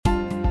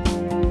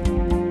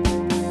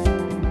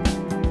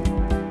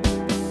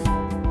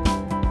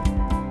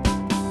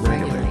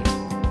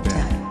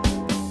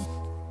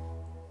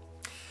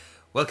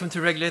Welcome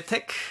to Regulate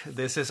Tech.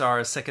 This is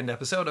our second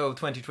episode of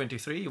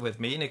 2023 with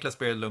me, Nicklas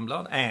Berild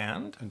Lundblad,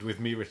 and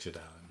with me, Richard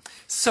Allan.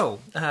 So,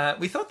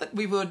 we thought that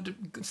we would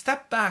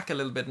step back a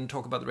little bit and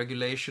talk about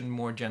regulation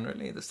more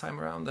generally this time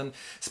around. And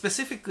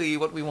specifically,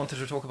 what we wanted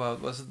to talk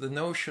about was the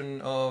notion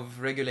of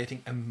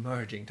regulating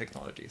emerging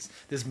technologies.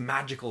 This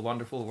magical,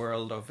 wonderful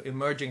world of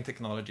emerging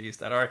technologies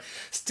that are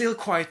still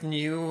quite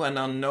new and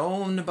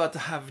unknown, but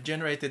have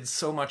generated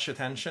so much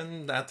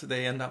attention that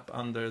they end up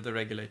under the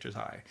regulator's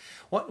eye.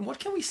 What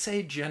can we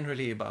say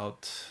generally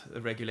about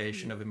the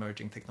regulation of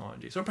emerging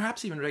technologies, or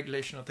perhaps even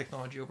regulation of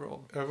technology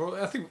overall? Well,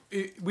 I think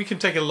we can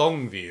take a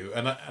long view,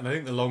 and I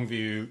think the long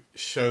view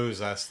shows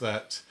us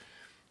that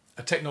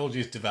a technology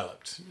is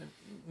developed.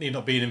 It need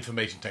not be an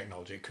information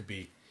technology. It could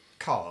be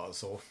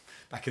cars, or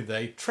back in the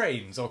day,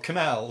 trains or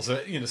canals.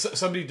 Or,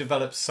 somebody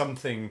develops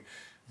something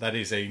that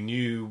is a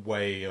new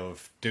way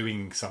of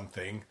doing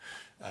something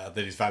that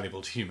is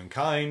valuable to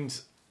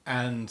humankind,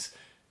 and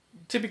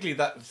typically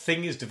that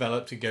thing is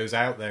developed. It goes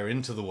out there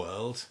into the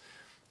world,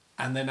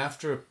 and then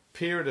after a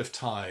period of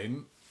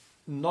time,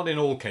 not in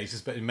all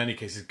cases, but in many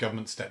cases,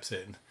 government steps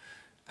in.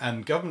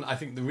 And government, I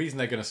think the reason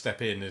they're going to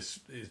step in is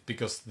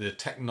because the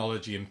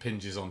technology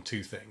impinges on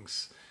two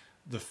things,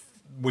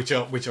 which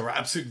are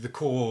absolutely the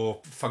core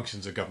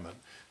functions of government.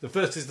 The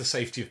first is the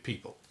safety of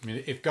people. I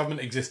mean, if government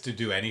exists to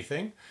do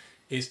anything,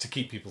 it's to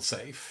keep people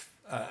safe.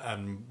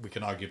 And we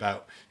can argue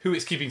about who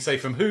it's keeping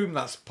safe from whom,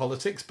 that's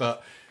politics,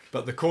 but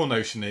the core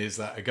notion is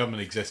that a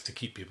government exists to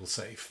keep people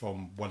safe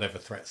from whatever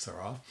threats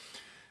there are.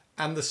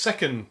 And the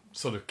second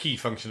sort of key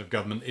function of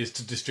government is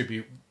to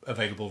distribute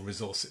available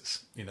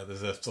resources.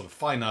 There's a sort of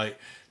finite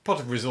pot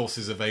of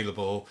resources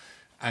available,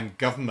 and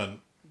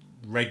government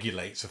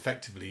regulates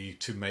effectively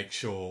to make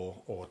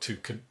sure, or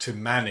to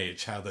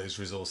manage how those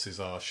resources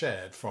are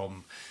shared,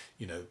 from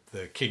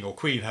the king or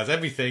queen has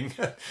everything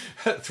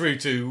through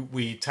to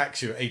we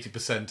tax you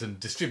 80% and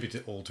distribute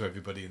it all to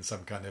everybody in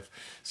some kind of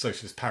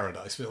socialist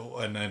paradise,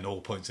 and then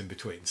all points in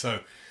between. So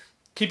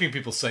keeping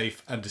people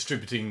safe and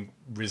distributing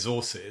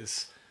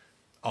resources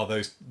are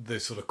those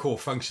sort of core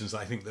functions,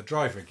 I think, that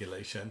drive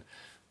regulation.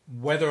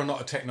 Whether or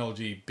not a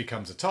technology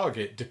becomes a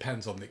target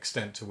depends on the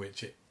extent to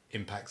which it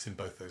impacts in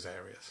both those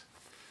areas.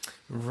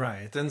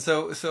 Right, and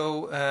so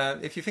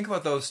if you think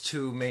about those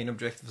two main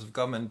objectives of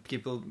government,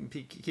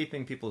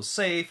 keeping people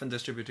safe and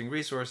distributing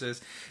resources,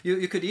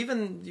 you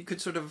could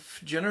sort of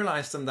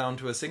generalize them down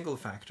to a single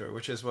factor,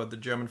 which is what the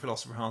German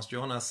philosopher Hans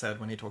Jonas said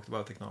when he talked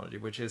about technology,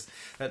 which is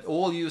that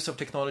all use of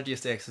technology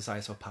is the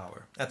exercise of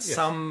power. At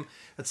some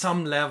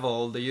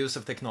level, the use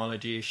of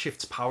technology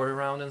shifts power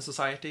around in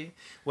society.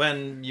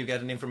 When you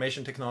get an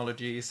information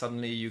technology,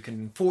 suddenly you can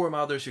inform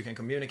others, you can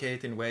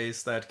communicate in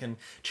ways that can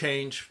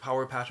change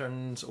power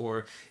patterns.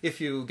 Or if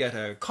you get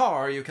a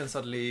car, you can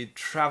suddenly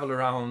travel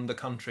around the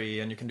country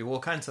and you can do all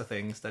kinds of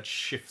things that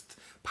shift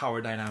power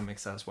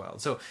dynamics as well.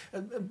 So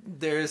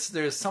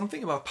there's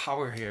something about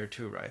power here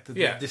too, right?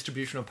 The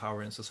distribution of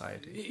power in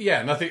society. Yeah,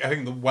 and I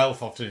think the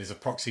wealth often is a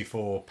proxy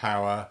for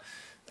power.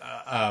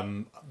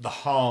 The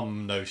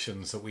harm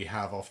notions that we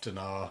have often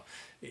are,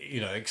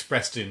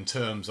 expressed in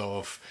terms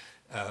of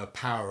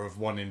power of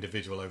one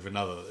individual over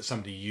another. That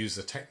somebody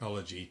uses a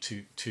technology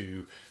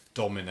to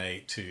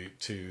dominate,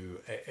 to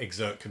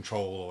exert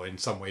control, or in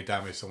some way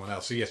damage someone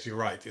else. So yes, you're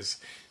right.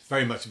 It's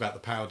very much about the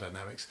power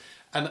dynamics,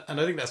 and I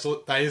think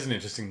that is an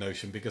interesting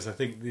notion, because I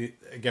think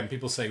again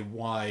people say,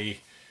 why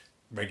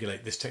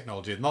regulate this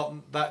technology,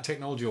 not that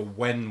technology, or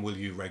when will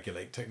you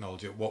regulate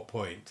technology? At what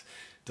point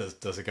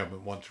does a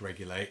government want to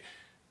regulate?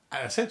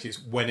 And essentially,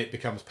 it's when it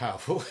becomes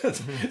powerful.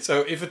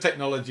 So if a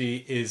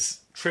technology is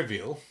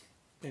trivial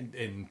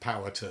in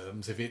power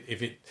terms, if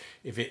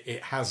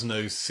it has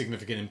no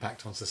significant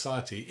impact on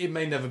society, it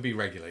may never be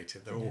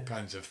regulated. There are all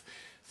kinds of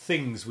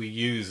things we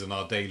use in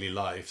our daily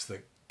lives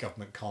that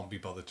government can't be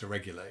bothered to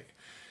regulate.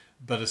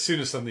 But as soon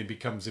as something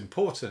becomes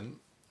important,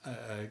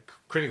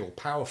 critical,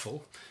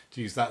 powerful,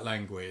 to use that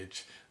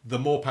language, the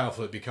more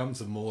powerful it becomes,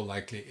 the more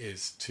likely it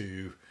is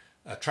to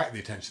attract the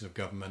attention of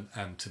government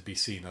and to be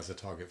seen as a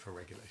target for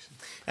regulation.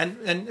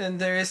 And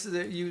there is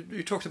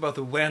you talked about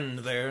the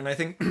when there, and I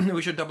think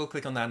we should double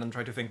click on that and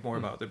try to think more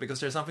about it,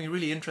 because there's something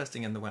really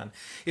interesting in the when.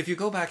 If you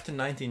go back to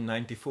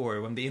 1994,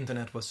 when the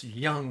internet was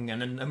young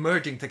and an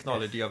emerging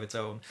technology of its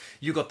own,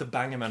 you got the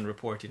Bangemann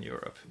report in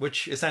Europe,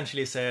 which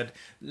essentially said,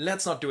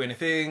 let's not do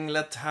anything,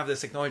 let's have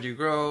this technology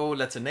grow,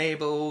 let's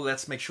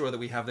make sure that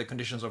we have the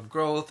conditions of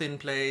growth in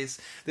place.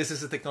 This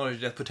is a technology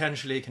that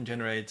potentially can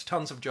generate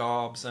tons of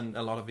jobs and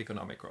a lot of economic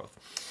growth.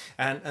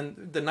 And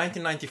the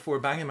 1994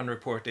 Bangemann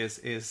report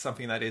is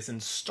something that is in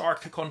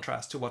stark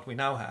contrast to what we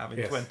now have in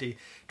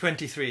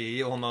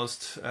 2023,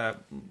 almost,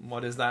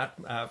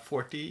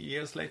 40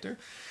 years later.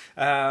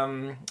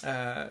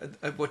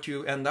 What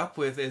you end up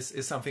with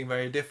is something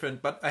very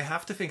different. But I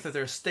have to think that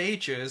there are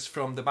stages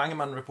from the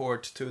Bangemann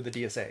report to the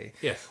DSA.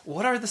 Yes.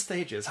 What are the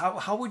stages?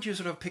 How would you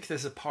sort of pick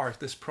this apart,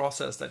 this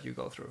process that you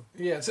go through?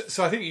 Yeah,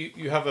 so I think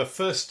you have a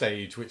first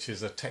stage, which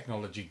is a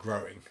technology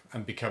growing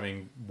and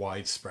becoming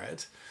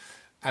widespread.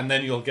 And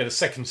then you'll get a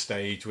second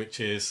stage, which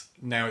is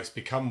now it's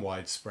become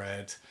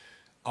widespread.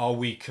 are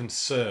we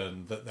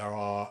concerned that there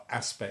are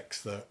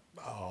aspects that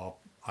are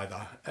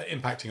either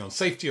impacting on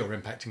safety or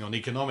impacting on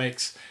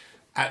economics?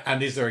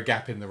 And is there a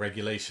gap in the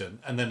regulation?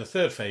 And then the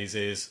third phase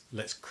is,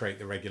 let's create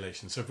the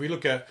regulation. So if we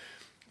look at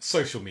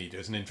social media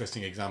as an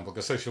interesting example,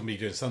 because social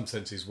media in some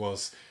senses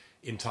was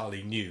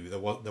entirely new. There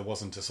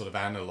wasn't a sort of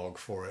analogue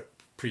for it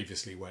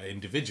previously where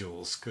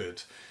individuals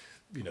could,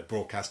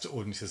 broadcast to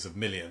audiences of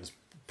millions.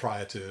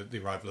 Prior to the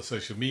arrival of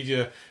social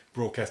media,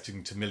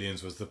 broadcasting to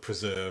millions was the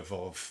preserve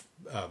of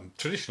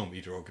traditional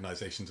media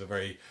organisations, a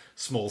very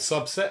small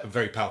subset of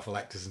very powerful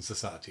actors in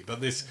society.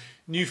 But this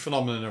new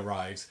phenomenon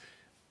arrives,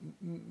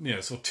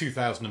 sort of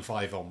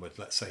 2005 onward,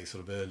 let's say,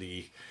 sort of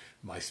early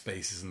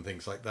MySpaces and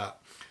things like that.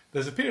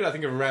 There's a period, I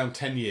think, of around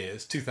 10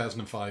 years,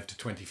 2005 to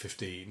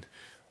 2015,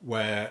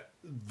 where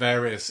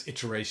various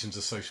iterations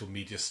of social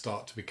media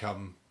start to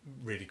become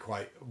really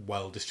quite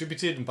well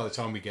distributed. And by the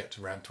time we get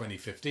to around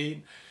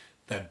 2015,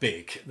 they're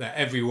big, they're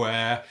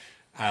everywhere.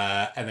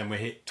 And then we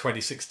hit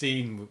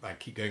 2016, I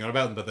keep going on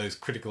about them, but those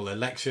critical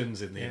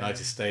elections in the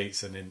United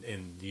States and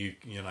in the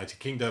United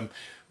Kingdom,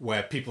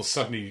 where people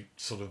suddenly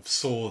sort of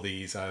saw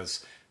these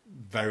as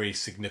very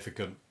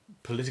significant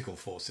political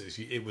forces.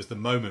 It was the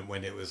moment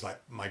when it was like,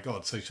 my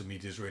God, social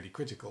media is really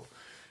critical.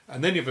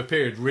 And then you have a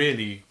period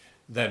really,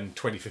 then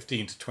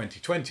 2015 to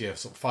 2020, a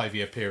sort of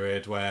 5-year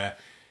period where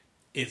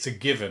it's a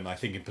given, I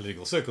think, in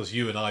political circles.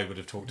 You and I would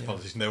have talked to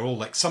politicians. They're all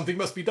like, something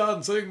must be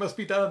done. Something must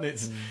be done.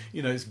 It's,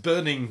 it's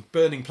burning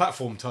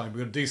platform time. We're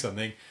going to do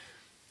something.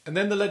 And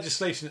then the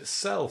legislation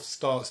itself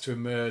starts to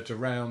emerge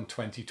around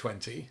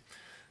 2020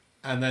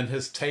 and then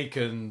has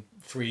taken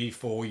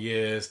 3-4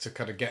 years to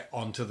kind of get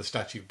onto the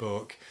statute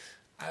book.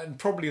 And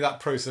probably that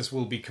process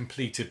will be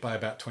completed by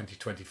about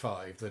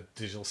 2025. The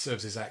Digital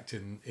Services Act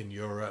in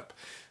Europe,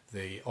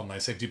 the Online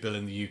Safety Bill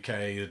in the UK,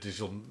 the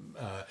Digital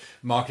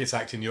Markets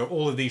Act in Europe,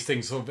 all of these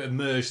things sort of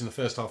emerged in the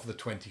first half of the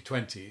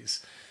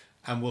 2020s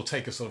and will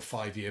take a sort of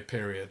 5-year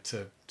period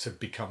to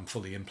become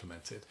fully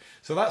implemented.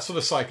 So that sort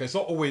of cycle, it's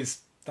not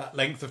always that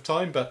length of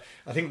time, but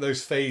I think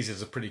those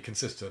phases are pretty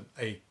consistent.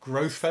 A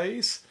growth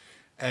phase,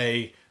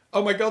 a,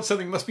 oh my God,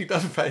 something must be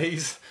done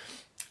phase,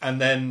 and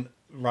then,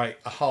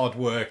 a hard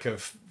work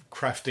of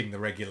crafting the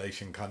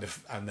regulation kind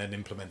of and then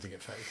implementing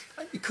it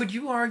phase. Could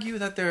you argue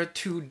that there are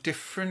two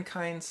different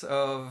kinds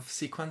of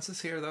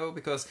sequences here, though?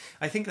 Because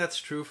I think that's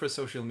true for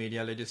social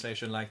media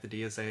legislation like the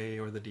DSA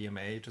or the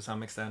DMA to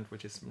some extent,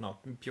 which is not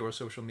pure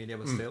social media,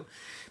 but still.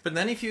 But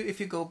then if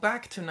you go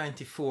back to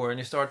 94 and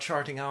you start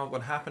charting out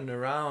what happened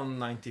around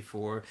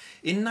 94,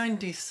 in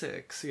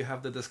 96 you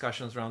have the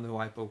discussions around the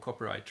WIPO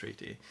copyright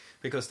treaty,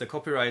 because the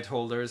copyright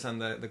holders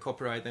and the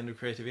copyright and the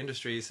creative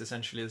industries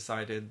essentially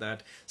decided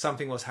that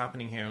something was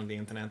happening here on the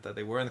internet that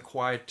they weren't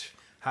quite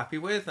happy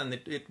with, and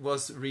it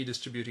was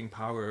redistributing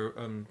power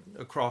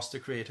across the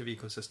creative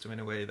ecosystem in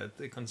a way that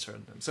it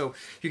concerned them. So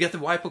you get the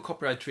WIPO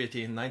Copyright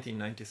Treaty in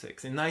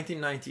 1996. In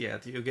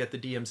 1998, you get the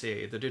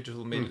DMCA, the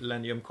Digital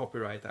Millennium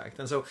Copyright Act.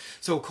 And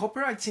so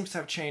copyright seems to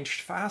have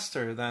changed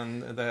faster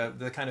than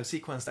the kind of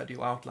sequence that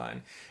you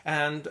outline.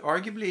 And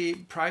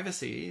arguably,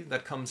 privacy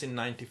that comes in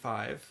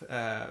 95,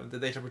 the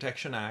Data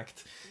Protection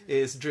Act,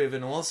 is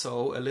driven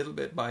also a little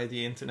bit by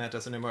the internet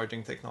as an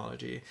emerging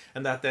technology.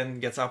 And that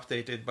then gets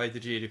updated by the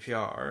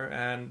GDPR.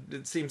 And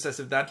it seems as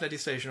if that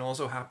legislation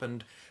also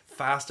happened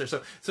faster.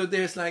 So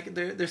there's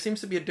there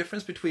seems to be a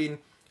difference between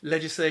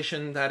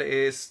legislation that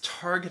is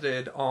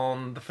targeted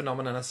on the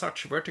phenomenon as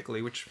such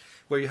vertically,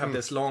 where you have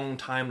this long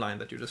timeline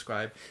that you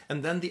describe,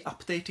 and then the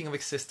updating of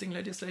existing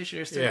legislation.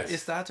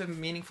 Is that a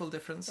meaningful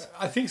difference?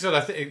 I think so.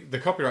 I think the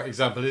copyright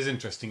example is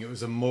interesting. It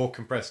was a more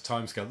compressed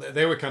timescale.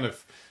 They were kind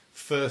of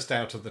first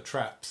out of the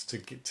traps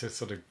to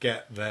sort of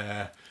get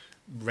their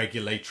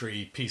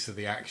regulatory piece of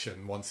the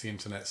action once the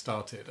internet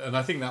started, and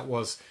I think that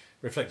was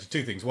reflected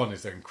two things. One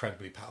is their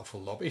incredibly powerful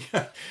lobby.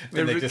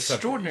 They're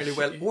extraordinarily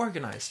well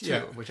organized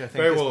too, which I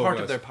think is well part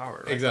of their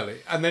power. Right? Exactly.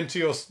 And then to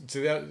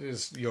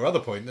your other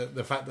point,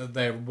 the fact that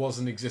there was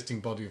an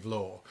existing body of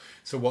law.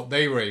 So what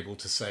they were able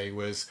to say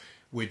was,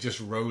 we're just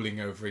rolling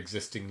over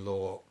existing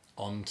law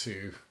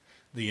onto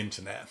the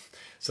internet.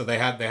 So they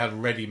had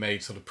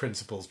ready-made sort of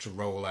principles to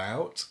roll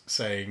out,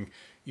 saying,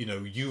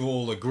 you've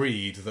all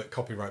agreed that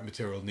copyright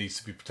material needs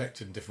to be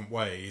protected in different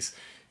ways.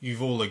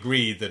 You've all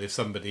agreed that if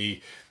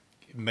somebody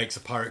makes a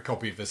pirate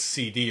copy of a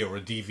CD or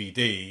a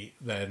DVD,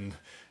 then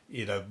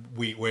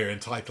we're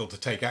entitled to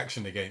take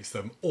action against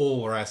them.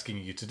 All we're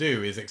asking you to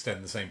do is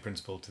extend the same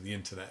principle to the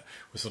internet,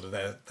 was sort of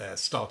their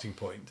starting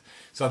point.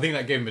 So I think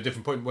that gave them a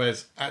different point,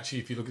 whereas actually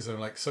if you look at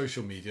something like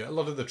social media, a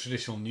lot of the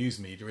traditional news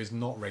media is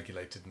not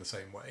regulated in the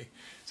same way.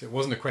 So it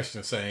wasn't a question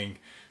of saying,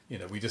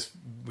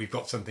 we've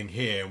got something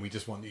here and we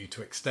just want you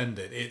to extend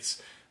it.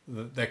 It's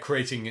they're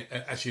creating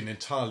actually an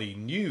entirely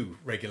new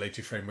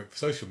regulatory framework for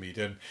social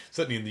media, and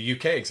certainly in the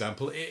UK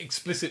example, it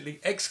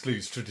explicitly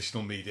excludes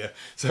traditional media.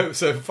 So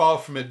far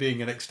from it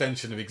being an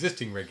extension of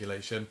existing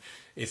regulation,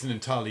 it's an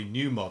entirely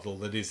new model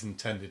that is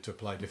intended to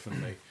apply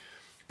differently.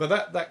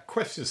 But that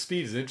question of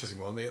speed is an interesting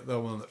one. The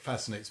one that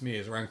fascinates me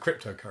is around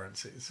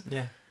cryptocurrencies.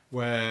 Yeah.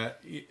 where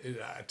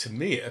to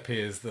me it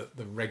appears that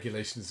the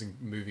regulation is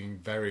moving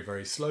very,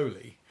 very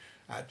slowly,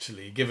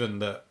 actually, given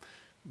that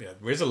there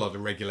is a lot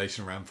of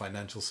regulation around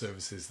financial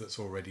services that's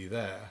already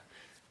there.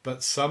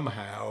 But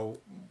somehow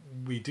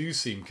we do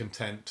seem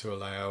content to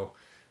allow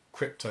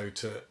crypto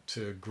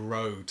to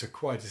grow to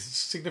quite a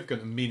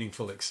significant and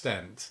meaningful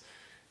extent.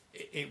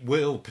 It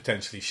will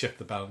potentially shift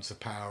the balance of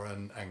power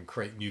and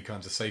create new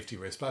kinds of safety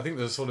risks. But I think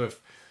there's a sort of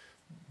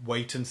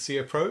wait and see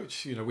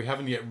approach. We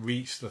haven't yet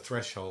reached the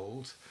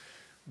threshold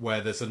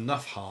where there's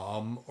enough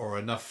harm or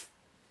enough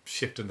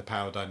shift in the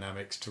power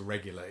dynamics to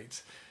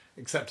regulate,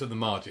 except at the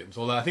margins.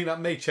 Although I think that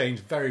may change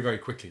very, very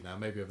quickly now.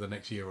 Maybe over the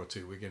next year or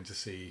two, we're going to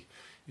see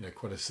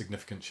quite a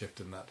significant shift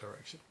in that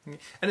direction.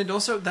 And it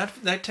also,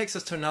 that takes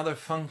us to another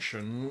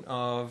function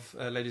of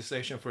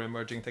legislation for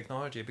emerging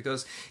technology.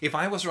 Because if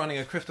I was running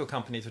a crypto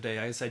company today,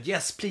 I said,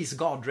 yes, please,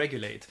 God,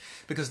 regulate.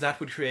 Because that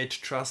would create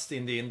trust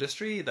in the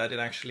industry, that it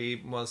actually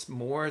was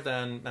more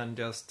than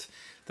just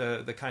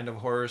the kind of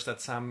horrors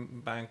that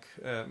Sam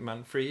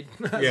Bankman-Fried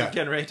has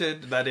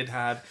generated, that it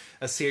had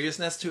a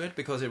seriousness to it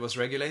because it was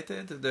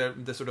regulated.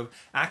 The sort of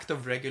act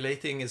of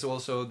regulating is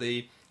also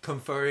the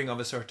conferring of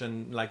a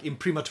certain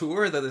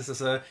imprimatur that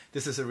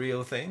this is a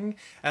real thing.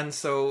 And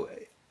so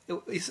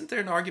isn't there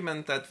an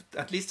argument that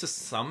at least to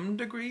some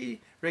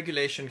degree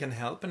regulation can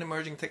help an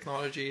emerging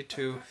technology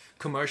to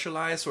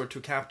commercialize or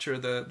to capture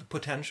the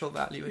potential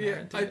value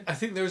inherent in it? I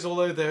think there's,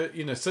 although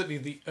certainly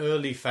the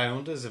early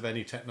founders of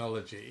any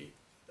technology,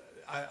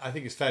 I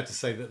think it's fair to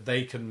say that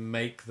they can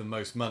make the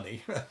most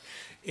money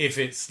if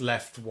it's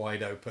left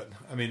wide open.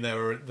 I mean,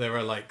 there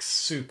are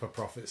super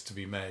profits to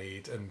be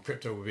made, and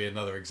crypto would be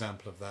another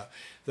example of that.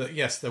 That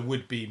yes, there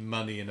would be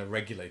money in a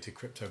regulated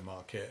crypto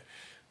market,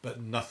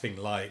 but nothing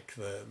like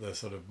the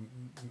sort of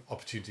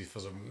opportunities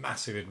for sort of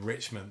massive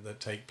enrichment that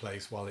take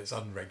place while it's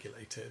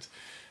unregulated.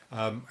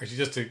 Actually,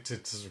 just to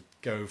sort of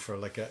go for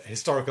a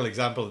historical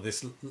example of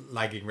this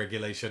lagging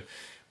regulation,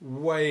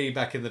 way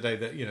back in the day,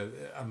 that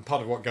and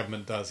part of what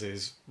government does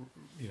is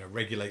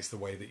regulates the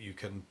way that you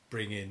can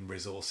bring in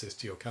resources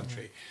to your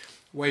country.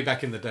 Way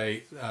back in the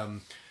day, the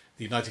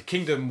United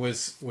Kingdom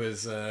was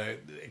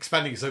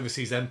expanding its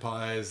overseas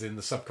empires in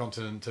the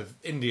subcontinent of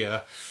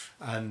India,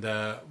 and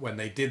when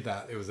they did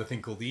that, there was a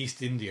thing called the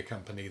East India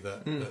Company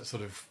that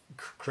sort of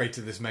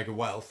created this mega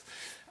wealth.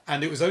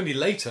 And it was only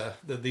later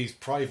that these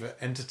private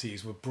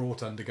entities were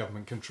brought under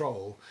government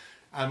control.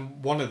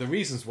 And one of the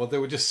reasons was there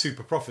were just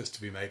super profits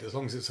to be made as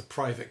long as it's a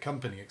private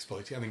company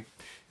exploiting. I think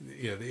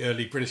the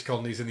early British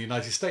colonies in the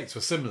United States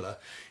were similar.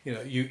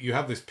 You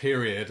have this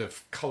period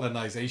of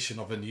colonization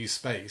of a new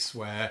space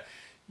where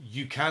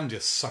you can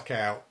just suck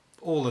out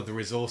all of the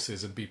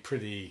resources and be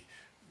pretty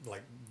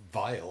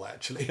vile,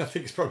 actually. I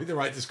think it's probably the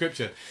right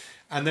description.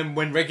 And then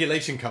when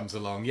regulation comes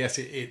along, yes,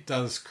 it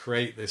does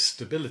create this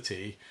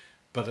stability,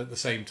 but at the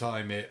same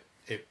time it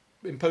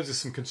imposes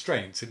some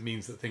constraints. It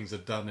means that things are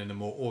done in a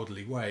more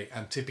orderly way,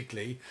 and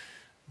typically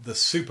the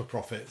super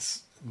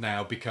profits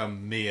now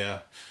become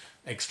mere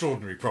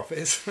extraordinary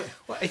profits.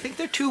 Well, I think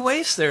there are two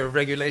ways there of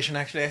regulation,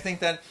 actually. I think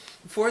that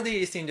for the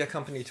East India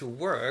Company to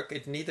work,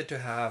 it needed to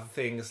have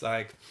things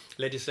like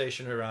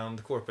legislation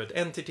around corporate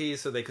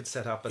entities so they could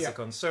set up as a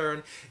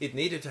concern. It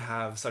needed to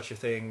have such a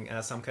thing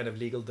as some kind of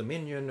legal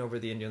dominion over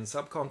the Indian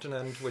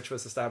subcontinent, which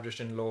was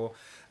established in law.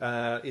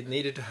 It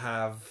needed to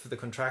have the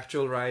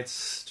contractual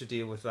rights to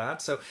deal with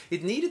that. So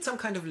it needed some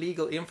kind of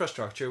legal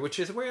infrastructure, which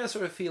is where I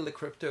sort of feel the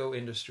crypto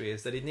industry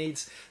is, that it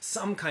needs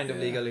some kind of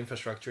legal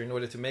infrastructure in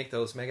order to make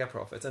those mega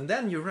profits. And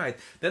then you're right.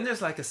 Then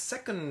there's a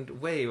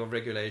second wave of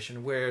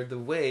regulation where the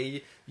way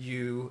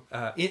you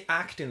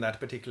act in that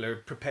particular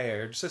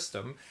prepared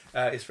system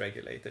is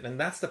regulated. And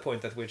that's the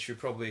point at which you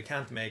probably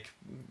can't make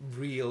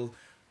real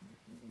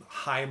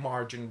high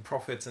margin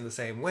profits in the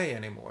same way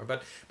anymore.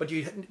 But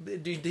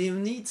you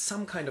need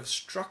some kind of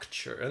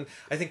structure, and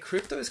I think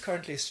crypto is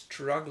currently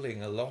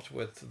struggling a lot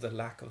with the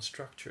lack of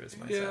structure. Is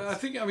my sense. I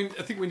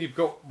think when you've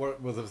got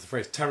what was the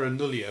phrase terra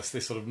nullius,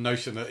 this sort of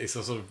notion that it's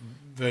a sort of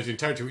virgin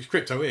territory, which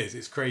crypto is,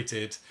 it's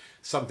created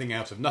something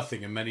out of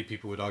nothing, and many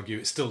people would argue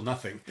it's still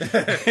nothing.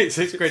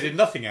 it's created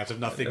nothing out of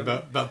nothing,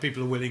 but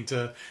people are willing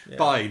to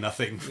buy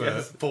nothing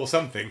for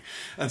something,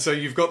 and so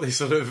you've got this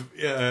sort of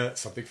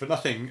something for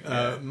nothing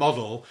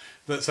model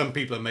that some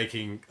people are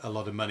making a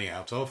lot of money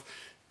out of.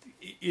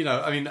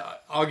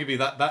 Arguably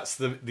that's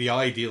the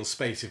ideal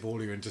space if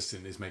all you're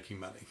interested in is making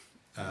money.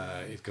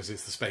 Because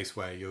it's the space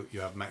where you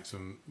have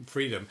maximum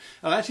freedom.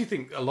 And I actually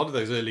think a lot of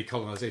those early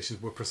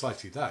colonizations were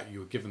precisely that.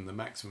 You were given the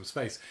maximum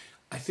space.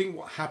 I think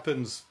what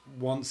happens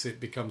once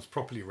it becomes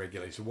properly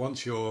regulated,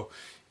 once your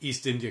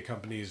East India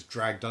Company is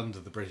dragged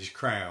under the British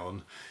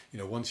Crown,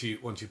 once you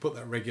put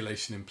that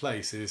regulation in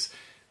place, is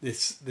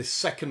this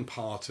second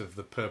part of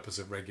the purpose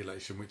of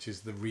regulation, which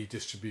is the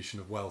redistribution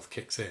of wealth,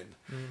 kicks in.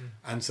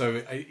 And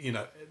so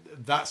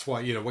that's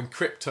why when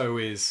crypto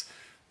is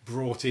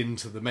brought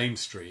into the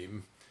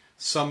mainstream,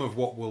 some of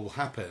what will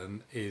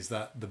happen is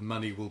that the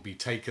money will be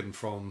taken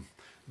from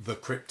the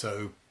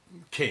crypto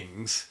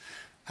kings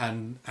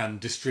and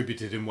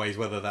distributed in ways,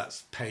 whether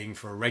that's paying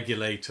for a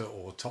regulator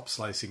or top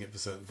slicing it for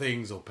certain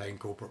things, or paying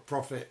corporate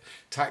profit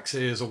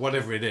taxes or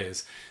whatever it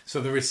is.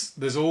 So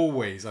there's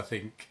always, I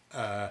think,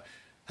 a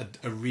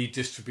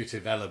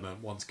redistributive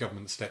element once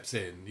government steps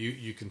in.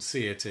 You can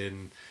see it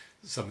in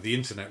some of the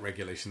internet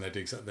regulation they're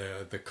doing. So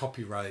the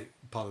copyright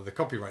part of the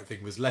copyright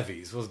thing was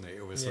levies, wasn't it?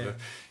 It was sort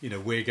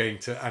of, we're going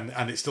to,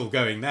 and it's still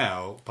going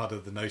now. Part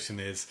of the notion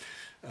is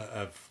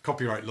of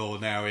copyright law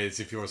now is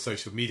if you're a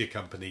social media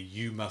company,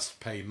 you must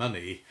pay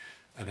money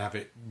and have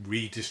it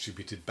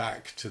redistributed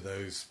back to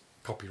those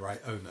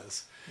copyright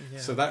owners. Yeah.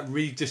 So that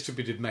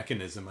redistributed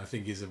mechanism, I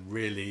think, is a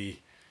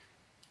really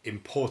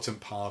important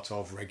part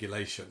of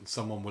regulation.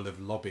 Someone will have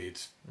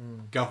lobbied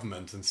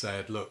government and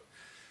said, look,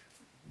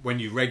 when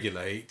you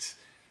regulate,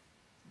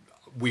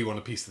 we want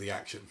a piece of the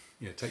action.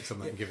 Take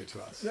something and give it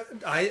to us.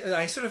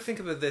 I sort of think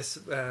about this.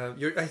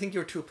 I think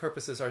your two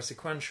purposes are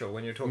sequential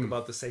when you talk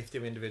about the safety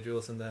of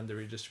individuals and then the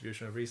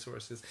redistribution of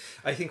resources.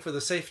 I think for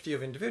the safety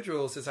of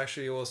individuals, it's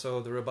actually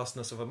also the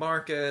robustness of a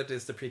market,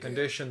 it's the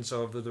preconditions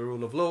of the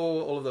rule of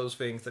law, all of those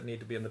things that need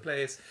to be in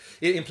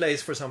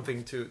place for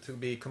something to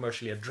be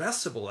commercially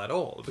addressable at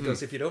all.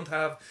 Because if you don't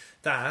have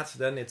that,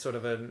 then it's sort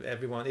of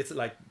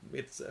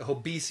it's a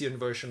Hobbesian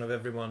version of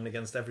everyone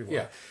against everyone.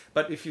 Yeah.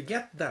 But if you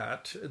get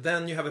that,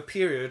 then you have a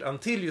period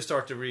until you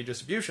start the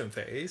redistribution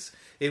phase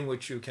in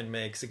which you can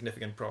make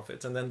significant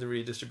profits, and then the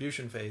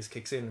redistribution phase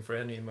kicks in for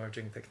any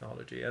emerging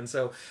technology. And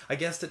so I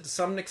guess that to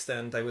some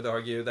extent I would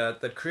argue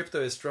that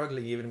crypto is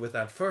struggling even with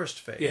that first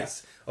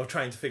phase of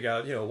trying to figure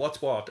out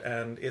what's what,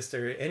 and is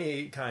there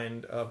any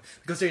kind of,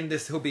 because they're in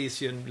this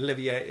Hobbesian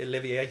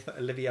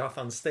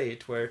Leviathan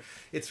state where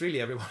it's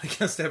really everyone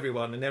against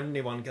everyone and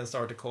anyone can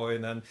start a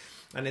coin,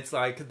 and it's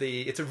like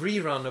it's a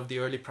rerun of the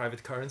early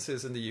private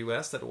currencies in the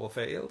US that all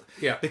failed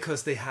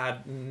because they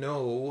had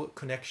no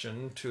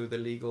connection to the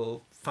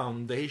legal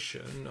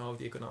foundation of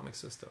the economic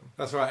system.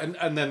 That's right,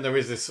 and then there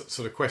is this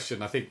sort of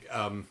question. I think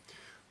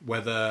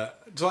whether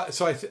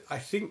I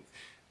think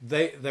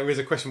there is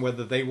a question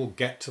whether they will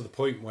get to the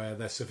point where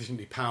they're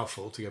sufficiently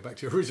powerful, to go back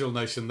to your original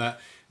notion, that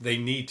they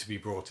need to be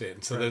brought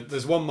in. So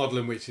there's one model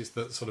in which is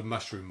the sort of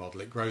mushroom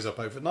model. It grows up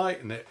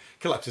overnight and it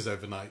collapses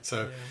overnight.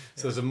 So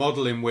there's a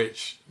model in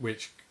which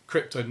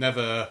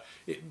crypto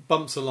it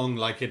bumps along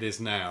like it is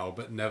now,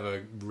 but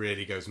never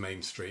really goes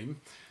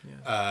mainstream.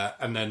 Yeah.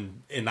 And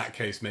then in that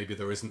case, maybe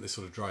there isn't this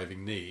sort of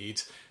driving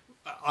need.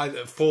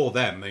 For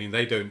them, I mean,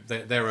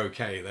 they're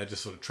okay. They're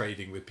just sort of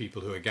trading with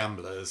people who are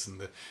gamblers, and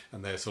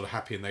they're sort of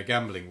happy in their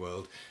gambling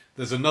world.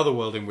 There's another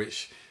world in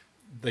which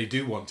they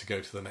do want to go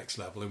to the next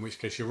level, in which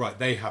case you're right,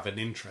 they have an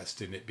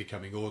interest in it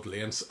becoming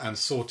orderly and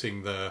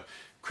sorting the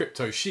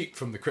crypto sheep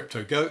from the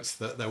crypto goats,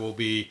 that there will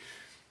be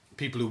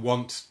people who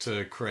want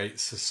to create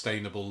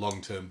sustainable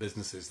long-term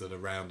businesses that are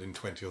around in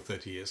 20 or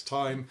 30 years'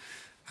 time,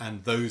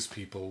 and those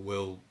people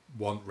will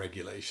want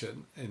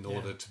regulation in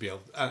order to be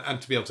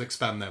able to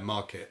expand their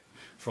market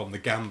from the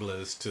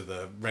gamblers to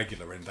the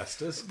regular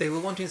investors. They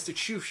will want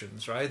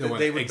institutions, right?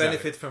 They would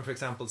benefit from, for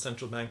example,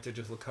 central bank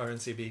digital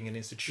currency being an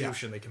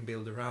institution they can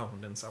build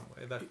around in some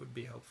way. That would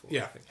be helpful.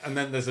 Yeah, and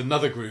then there's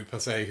another group, I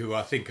say, who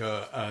I think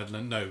are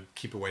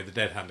keep away the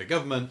dead hand of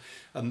government.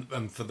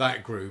 And for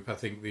that group, I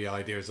think the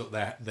idea is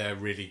that they're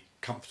really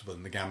comfortable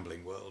in the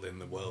gambling world, in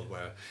the world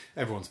where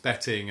everyone's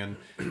betting, and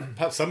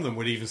perhaps some of them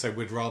would even say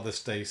we'd rather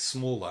stay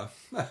smaller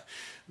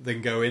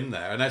than go in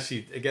there. And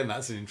actually, again,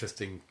 that's an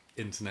interesting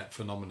internet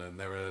phenomenon.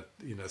 There are,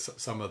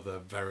 some of the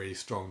very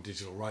strong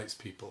digital rights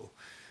people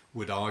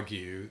would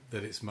argue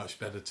that it's much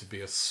better to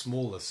be a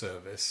smaller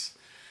service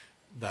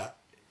that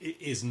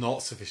is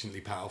not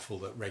sufficiently powerful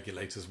that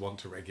regulators want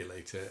to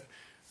regulate it,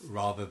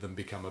 rather than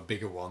become a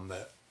bigger one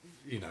that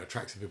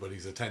attracts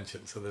everybody's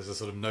attention. So there's a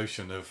sort of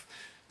notion of,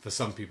 for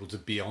some people, to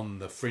be on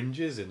the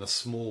fringes in a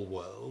small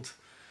world.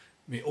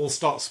 I mean, it all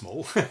starts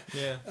small,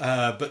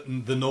 but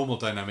the normal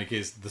dynamic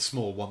is the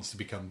small wants to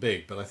become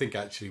big. But I think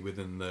actually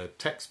within the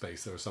tech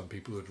space, there are some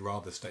people who would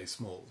rather stay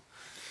small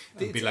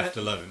and be left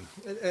alone.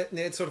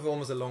 It's sort of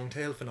almost a long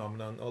tail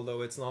phenomenon,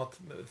 although it's not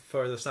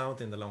further south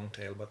in the long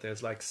tail, but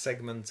there's like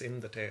segments in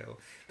the tail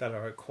that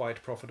are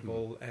quite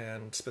profitable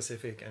and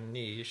specific and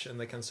niche, and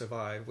they can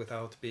survive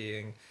without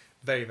being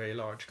very, very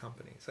large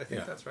companies. I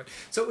think that's right.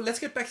 So let's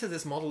get back to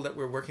this model that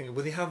we're working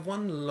with. We have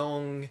one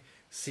long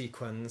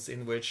sequence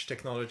in which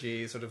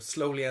technology sort of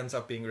slowly ends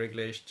up being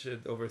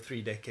regulated over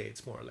 3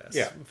 decades, more or less.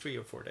 3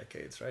 or 4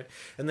 decades, right?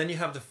 And then you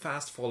have the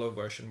fast follow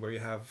version where you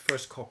have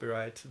first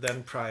copyright,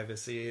 then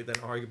privacy, then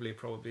arguably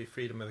probably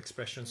freedom of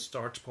expression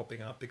starts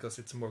popping up because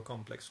it's a more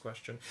complex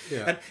question.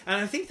 And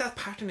I think that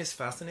pattern is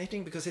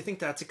fascinating, because I think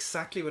that's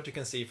exactly what you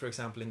can see, for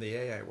example, in the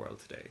AI world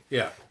today.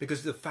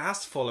 Because the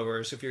fast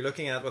followers, if you're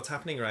looking at what's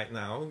happening right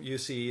now, you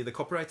see the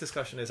copyright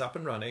discussion is up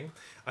and running.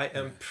 I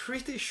am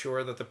pretty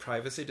sure that the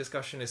privacy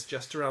discussion is just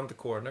just around the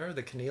corner.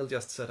 The CNIL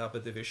just set up a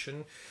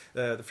division.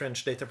 The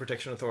French Data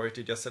Protection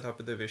Authority just set up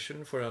a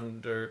division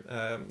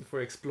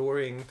for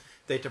exploring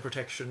data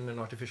protection and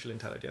artificial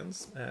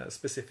intelligence,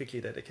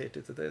 specifically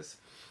dedicated to this.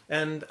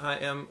 And I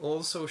am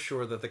also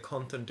sure that the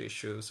content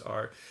issues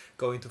are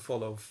going to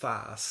follow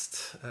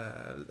fast,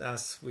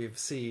 as we've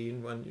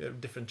seen when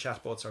different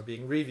chatbots are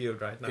being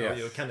reviewed right now.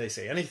 Yes. Can they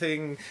say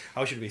anything?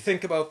 How should we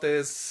think about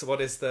this? What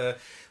is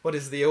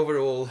the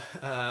overall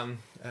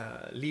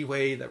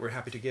leeway that we're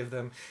happy to give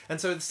them?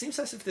 And so it seems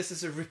as if this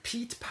is a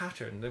repeat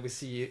pattern that we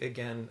see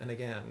again and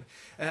again.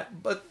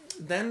 But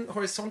then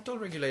horizontal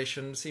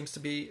regulation seems to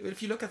be,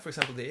 if you look at, for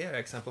example, the AI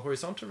example,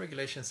 horizontal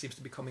regulation seems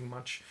to be coming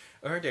much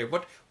earlier.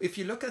 But if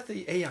you look at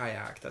the AI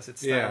Act as it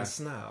stands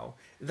now,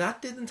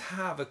 that didn't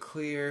have a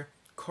clear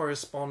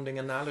corresponding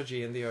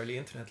analogy in the early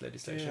internet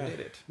legislation, did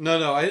it?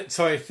 No. I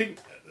think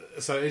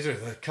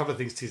a couple of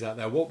things to tease out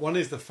there. One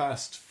is the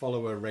fast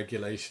follower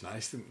regulation. I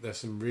think there's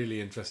some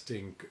really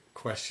interesting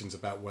questions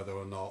about whether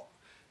or not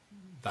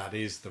that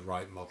is the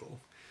right model.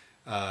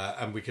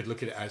 And we could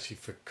look at it actually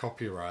for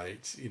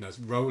copyright,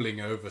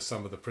 rolling over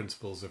some of the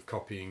principles of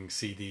copying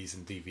CDs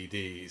and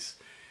DVDs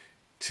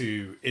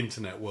to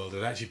internet world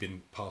had actually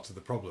been part of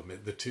the problem.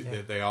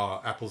 They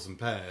are apples and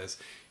pears.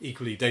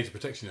 Equally, data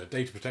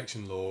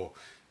protection law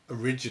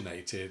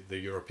originated, the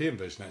European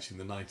version actually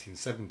in the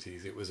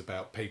 1970s. It was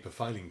about paper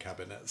filing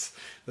cabinets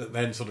that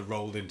then sort of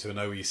rolled into an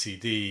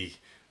OECD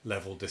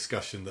level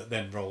discussion that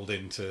then rolled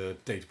into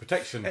data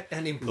protection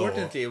and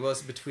importantly, it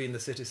was between the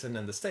citizen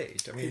and the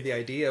state. I mean, the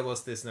idea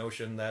was this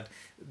notion that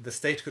the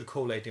state could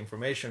collate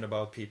information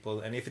about people,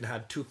 and if it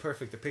had too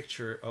perfect a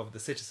picture of the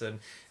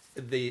citizen,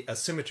 the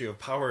asymmetry of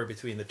power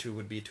between the two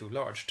would be too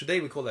large. Today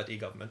we call that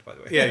e-government, by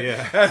the way.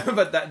 Yeah.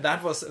 But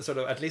that was sort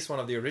of at least one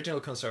of the original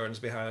concerns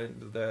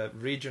behind the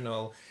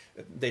regional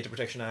Data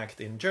Protection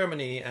Act in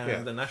Germany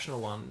and the national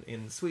one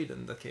in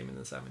Sweden that came in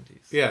the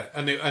 70s. Yeah,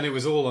 and it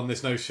was all on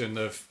this notion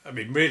of, I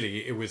mean,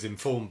 really it was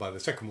informed by the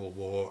Second World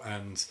War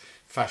and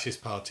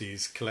fascist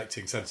parties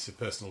collecting sensitive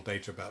personal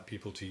data about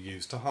people to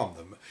use to harm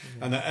them.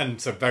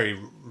 And so very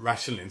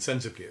rationally and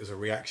sensibly it was a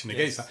reaction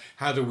against that.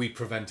 How do we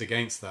prevent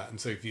against that?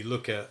 And so if you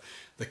look at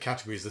the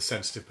categories of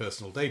sensitive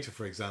personal data,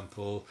 for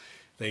example,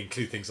 they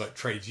include things like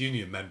trade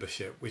union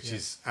membership, which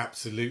is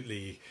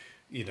absolutely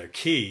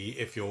key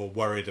if you're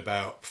worried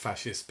about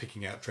fascists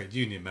picking out trade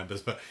union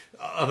members. But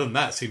other than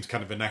that, it seems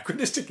kind of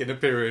anachronistic in a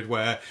period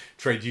where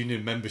trade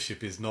union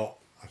membership is not,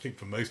 I think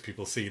for most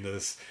people, seen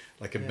as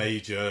like a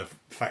major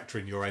factor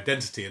in your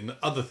identity, and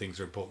other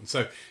things are important.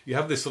 So you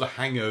have this sort of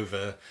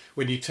hangover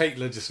when you take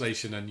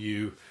legislation and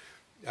you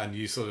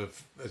sort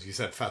of, as you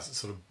said,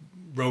 sort of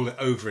roll it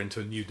over into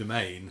a new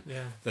domain,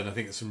 then I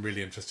think there's some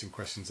really interesting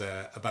questions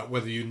there about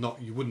whether you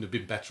wouldn't have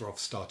been better off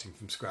starting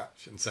from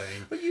scratch and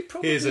saying,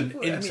 here's an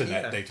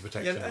internet data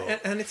protection law.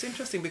 And it's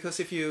interesting because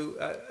if you,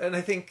 and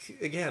I think,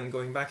 again,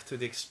 going back to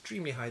the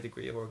extremely high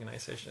degree of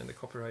organization in the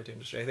copyright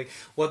industry, I think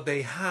what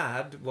they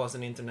had was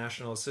an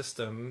international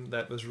system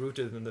that was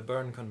rooted in the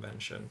Berne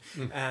Convention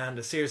and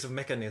a series of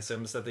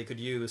mechanisms that they could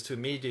use to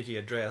immediately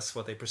address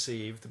what they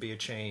perceived to be a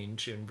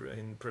change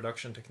in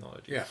production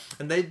technology.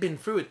 And they'd been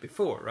through it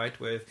before, right?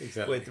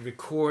 With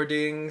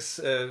recordings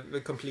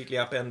completely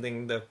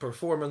upending the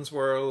performance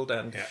world,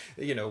 and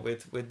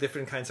with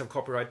different kinds of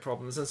copyright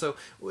problems. And so,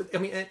 I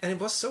mean, and it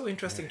was so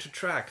interesting to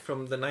track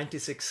from the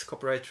 96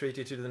 copyright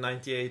treaty to the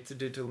 98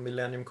 Digital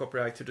Millennium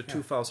Copyright to the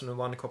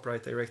 2001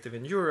 Copyright Directive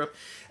in Europe,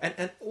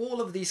 and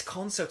all of these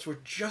concepts were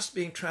just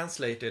being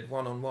translated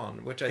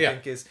one-on-one, which I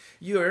think is,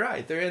 you're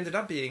right, there ended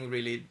up being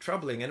really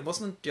troubling. And it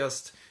wasn't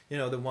just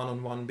the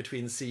one-on-one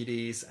between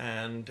CDs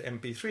and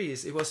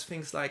MP3s. It was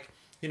things like,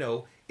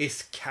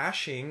 is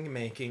caching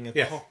making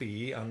a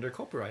copy under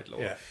copyright law?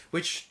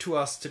 Which to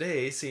us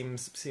today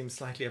seems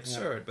slightly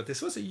absurd, but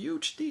this was a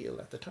huge deal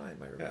at the time,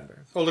 I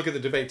remember. Well, look at the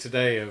debate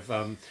today of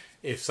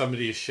if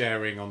somebody is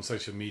sharing on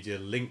social media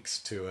links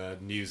to a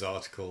news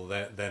article,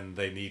 then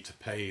they need to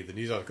pay the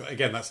news article.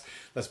 Again,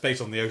 that's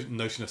based on the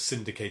notion of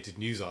syndicated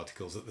news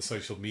articles that the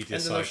social media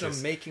and the site notion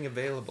of making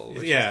available,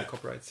 which is the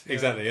copyrights.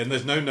 Exactly. And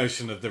there's no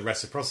notion of the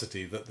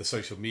reciprocity that the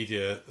social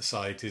media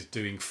site is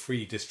doing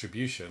free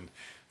distribution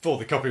for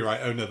the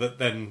copyright owner that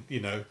then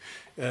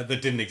that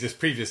didn't exist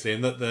previously,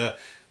 and that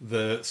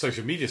the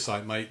social media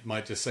site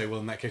might just say,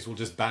 well, in that case we'll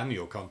just ban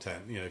your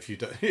content, if you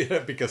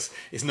don't, because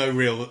it's no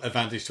real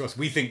advantage to us.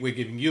 We think we're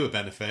giving you a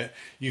benefit,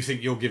 you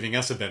think you're giving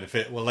us a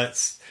benefit. Well,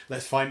 let's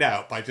find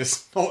out by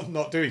just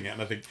not doing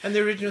it. And the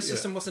original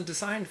system wasn't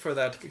designed for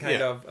that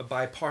kind of a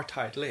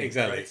bipartite link.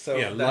 Exactly. Right? So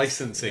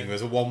licensing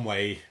was a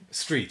one-way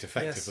street,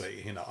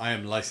 effectively. I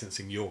am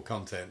licensing your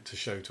content to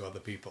show to other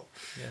people.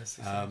 Yes,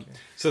 exactly.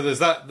 So there's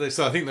that.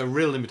 So I think the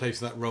real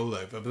limitation of that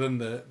rollover. But then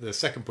the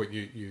second point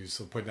you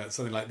sort of pointed out,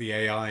 something like the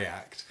AI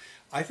Act,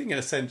 I think in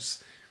a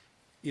sense,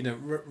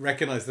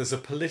 recognise there's a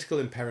political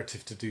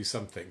imperative to do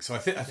something. So I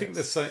think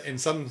there's in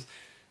some,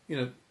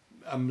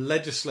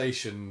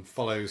 legislation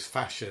follows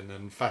fashion,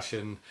 and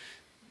fashion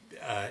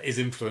is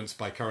influenced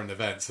by current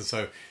events. And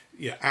so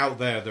out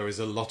there is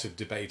a lot of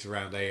debate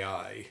around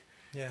AI.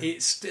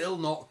 It's still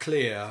not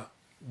clear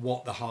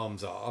what the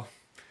harms are.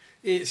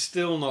 It's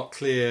still not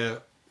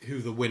clear who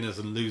the winners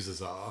and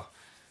losers are,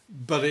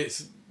 but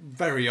it's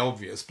very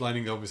obvious,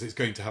 blindingly obvious, it's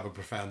going to have a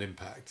profound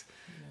impact.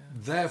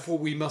 Therefore,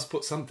 we must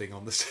put something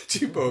on the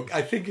statute book,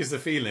 I think is the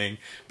feeling.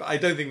 But I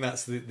don't think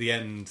that's the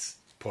end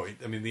point.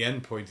 I mean, the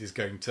end point is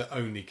going to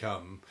only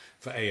come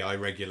for AI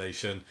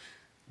regulation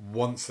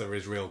once there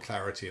is real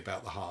clarity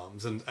about the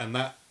harms. And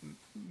that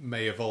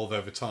may evolve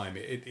over time.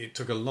 It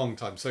took a long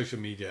time. Social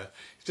media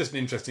is just an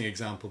interesting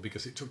example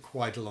because it took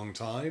quite a long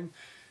time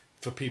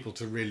for people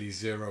to really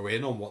zero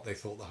in on what they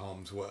thought the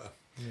harms were.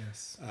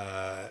 Yes.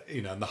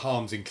 And the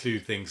harms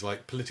include things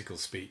like political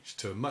speech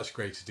to a much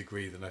greater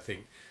degree than I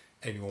think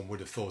anyone would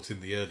have thought in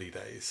the early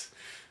days.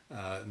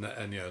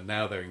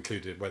 Now they're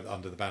included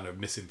under the banner of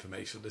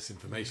misinformation,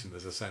 disinformation.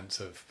 There's a sense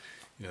of,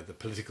 the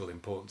political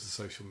importance of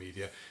social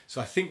media.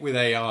 So I think with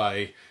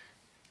AI,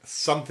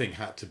 something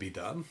had to be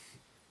done.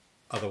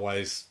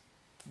 Otherwise,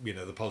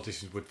 the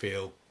politicians would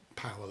feel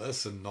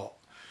powerless and not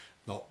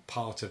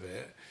part of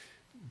it.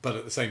 But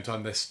at the same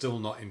time, they're still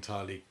not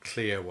entirely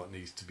clear what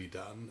needs to be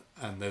done.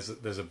 And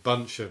there's a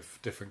bunch of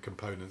different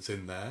components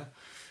in there.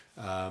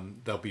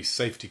 There'll be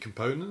safety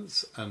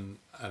components, and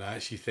I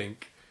actually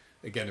think,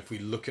 again, if we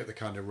look at the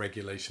kind of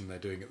regulation they're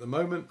doing at the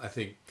moment, I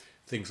think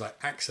things like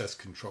access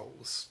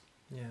controls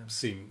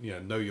seem,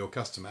 know your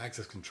customer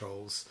access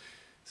controls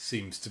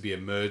seems to be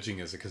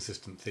emerging as a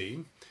consistent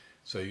theme.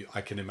 So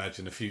I can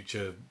imagine a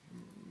future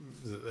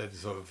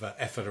sort of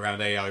effort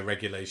around AI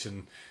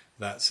regulation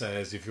that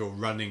says if you're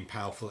running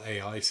powerful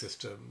AI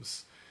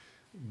systems,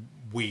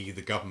 we,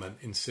 the government,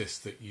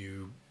 insist that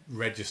you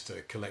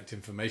register, collect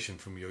information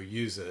from your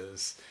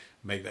users,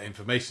 make that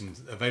information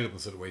available in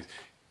sort of ways,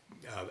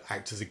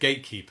 act as a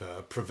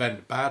gatekeeper,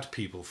 prevent bad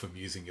people from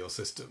using your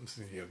systems.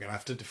 You're going to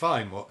have to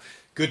define what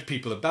good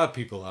people and bad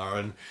people are,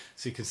 and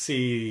so you can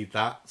see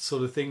that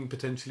sort of thing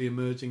potentially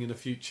emerging in a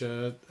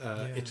future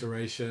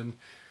iteration.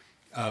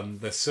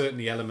 There's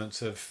certainly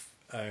elements of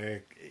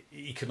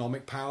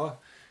economic power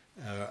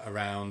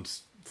around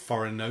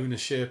foreign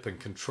ownership and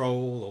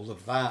control, all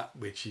of that,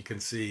 which you can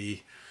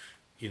see,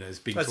 is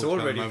being that's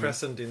talked already about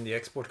present in the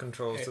export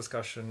controls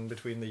discussion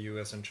between the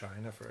US and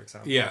China, for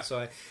example. Yeah.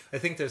 So I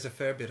think there's a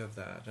fair bit of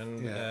that.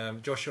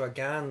 And Joshua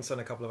Gans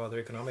and a couple of other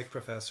economic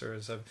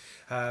professors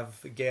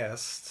have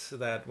guessed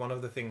that one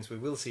of the things we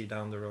will see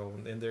down the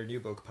road in their new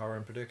book, Power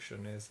and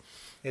Prediction,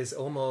 is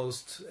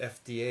almost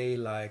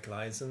FDA-like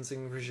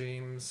licensing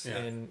regimes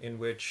in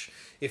which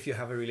if you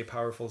have a really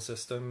powerful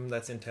system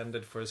that's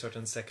intended for a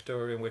certain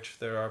sector in which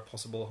there are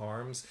possible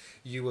harms,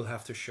 you will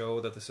have to show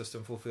that the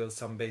system fulfills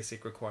some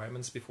basic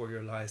requirements before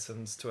you're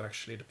licensed to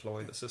actually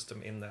deploy the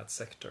system in that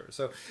sector.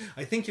 So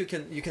I think you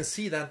can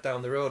see that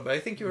down the road, but I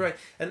think you're right.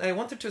 And I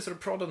wanted to sort of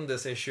prod on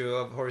this issue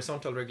of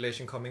horizontal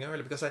regulation coming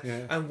early, because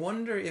I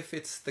wonder if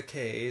it's the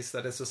case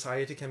that a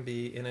society can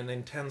be in an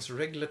intense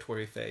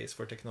regulatory phase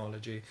for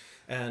technology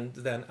and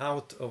then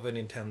out of an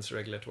intense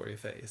regulatory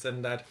phase,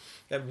 and that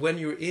when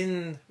you're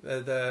in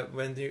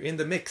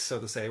the mix, so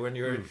to say, when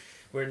you're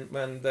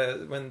when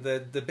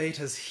the debate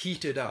has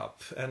heated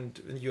up and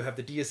you have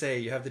the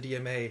DSA, you have the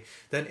DMA,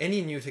 then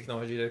any new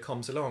technology that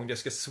comes along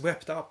just gets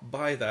swept up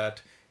by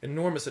that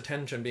enormous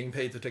attention being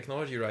paid to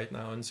technology right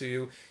now, and so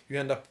you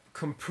end up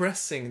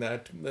compressing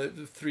that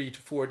 3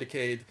 to 4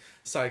 decade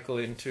cycle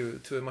into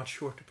a much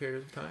shorter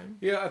period of time.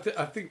 Yeah,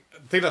 I think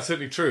that's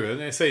certainly true.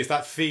 And I say it's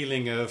that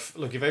feeling of,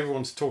 look, if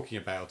everyone's talking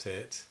about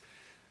it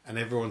and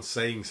everyone's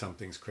saying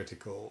something's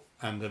critical,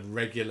 and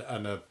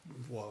a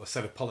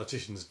set of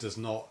politicians does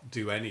not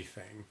do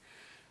anything,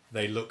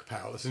 they look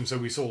powerless. And so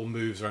we saw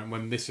moves around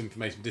when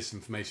misinformation,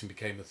 disinformation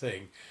became a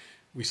thing.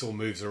 We saw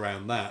moves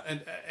around that,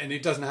 and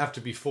it doesn't have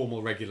to be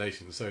formal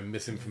regulation. So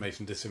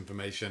misinformation,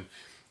 disinformation,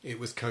 it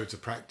was codes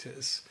of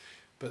practice,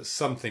 but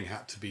something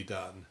had to be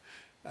done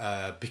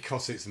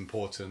because it's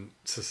important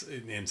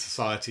in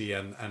society,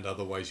 and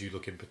otherwise you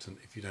look impotent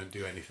if you don't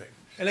do anything.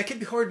 And I can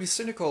be horribly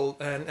cynical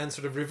and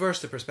sort of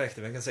reverse the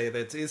perspective. I can say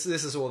that this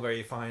is all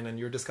very fine, and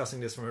you're discussing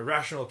this from a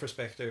rational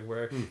perspective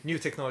where new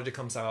technology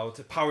comes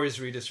out, power is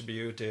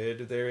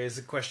redistributed, there is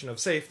a question of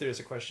safety, there is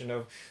a question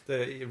of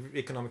the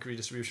economic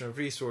redistribution of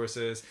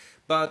resources.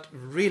 But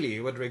really,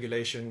 what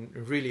regulation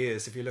really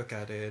is, if you look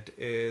at it,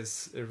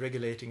 is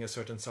regulating a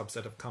certain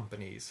subset of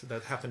companies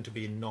that happen to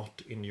be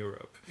not in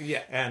Europe.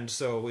 Yeah. And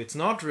so it's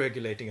not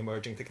regulating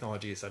emerging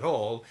technologies at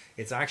all,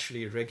 it's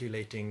actually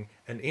regulating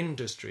an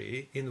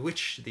industry in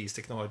which these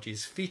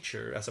technologies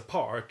feature as a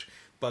part,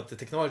 but the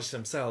technologies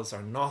themselves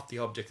are not the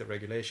object of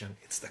regulation.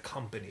 It's the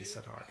companies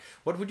that are.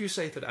 What would you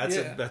say to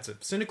that? That's a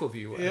cynical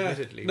view,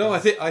 admittedly. No, I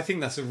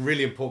think that's a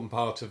really important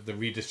part of the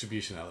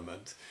redistribution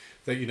element.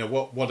 That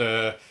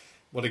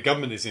what a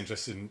government is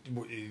interested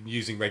in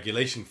using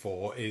regulation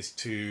for is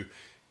to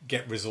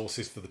get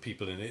resources for the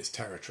people in its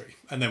territory.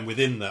 And then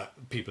within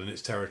that people in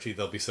its territory,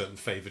 there'll be certain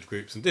favoured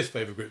groups and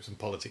disfavoured groups, and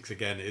politics,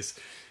 again, is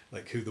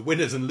like who the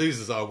winners and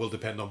losers are will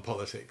depend on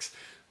politics.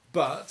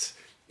 But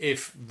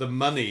if the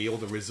money or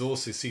the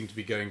resources seem to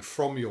be going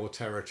from your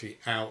territory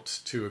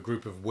out to a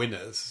group of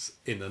winners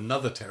in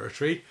another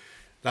territory,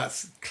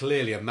 That's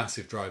clearly a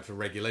massive drive for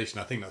regulation.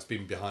 I think that's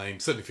been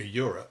behind, certainly for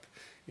Europe.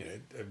 You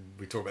know,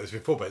 we talked about this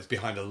before, but it's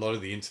behind a lot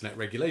of the internet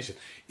regulation.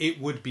 It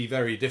would be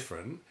very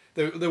different.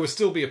 There would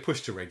still be a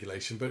push to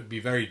regulation, but it'd be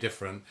very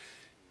different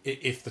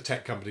if the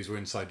tech companies were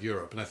inside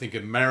Europe. And I think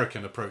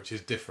American approach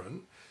is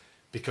different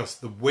because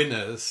the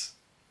winners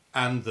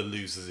and the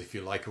losers, if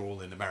you like, are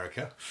all in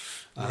America.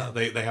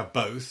 They have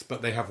both,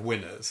 but they have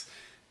winners.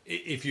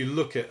 If you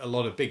look at a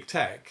lot of big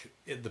tech,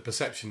 the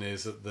perception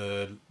is that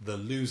the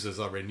losers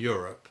are in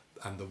Europe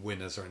and the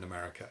winners are in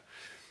America.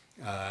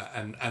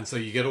 And so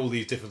you get all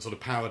these different sort of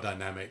power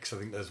dynamics. I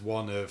think there's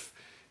one of,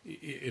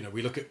 you know,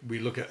 we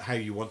look at how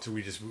you want to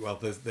redistribute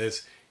wealth.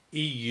 There's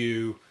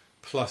EU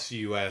plus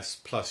US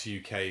plus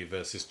UK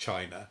versus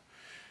China.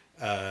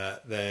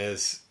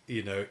 There's,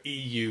 you know,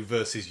 EU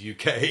versus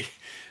UK.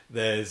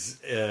 There's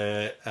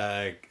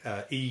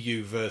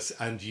EU versus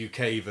and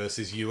UK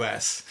versus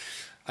US.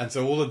 And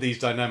so all of these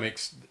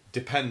dynamics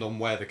depend on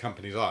where the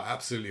companies are,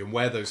 absolutely, and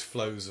where those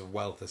flows of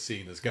wealth are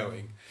seen as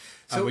going.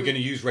 And we're going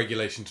to use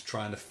regulation to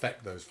try and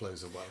affect those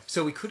flows of wealth.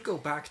 So we could go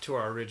back to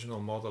our original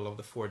model of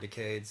the 4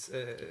 decades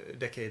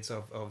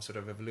of sort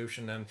of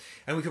evolution, and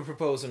we could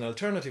propose an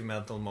alternative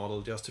mental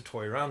model just to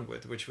toy around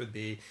with, which would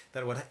be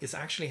that what is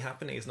actually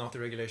happening is not the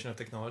regulation of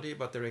technology,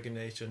 but the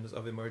regulations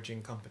of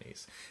emerging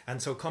companies. And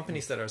so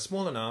companies that are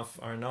small enough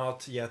are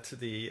not yet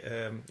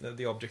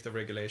the object of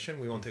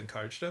regulation. We want to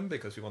encourage them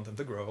because we want them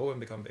to grow and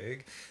become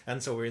big.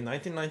 And so we're in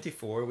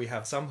 1994. We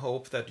have some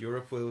hope that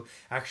Europe will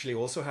actually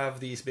also have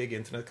these big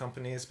internet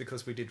companies,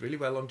 because we did really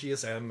well on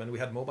GSM and we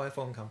had mobile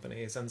phone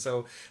companies, and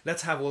so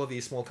let's have all of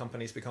these small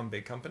companies become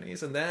big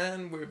companies. And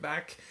then we're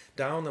back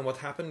down, and what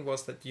happened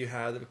was that you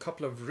had a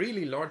couple of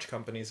really large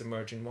companies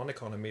emerge in one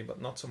economy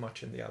but not so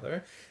much in the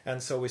other,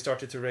 and so we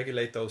started to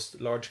regulate those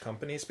large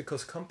companies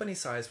because company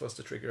size was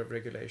the trigger of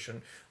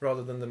regulation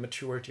rather than the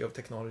maturity of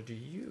technology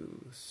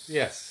use.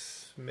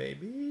 Yes.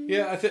 Maybe.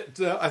 Yeah, I think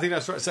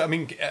that's right. So, I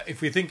mean, if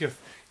we think of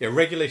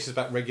regulation is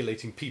about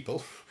regulating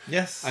people,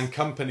 yes, and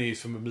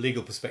companies from a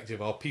legal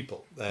perspective are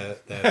people. They're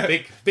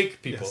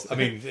big people. Yes. I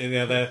mean, you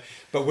know,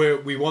 but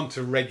we want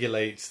to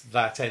regulate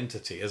that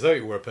entity as though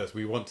it were a person.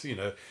 We want to, you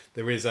know,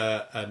 there is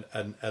a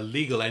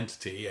legal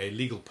entity, a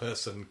legal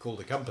person called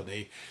a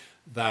company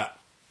that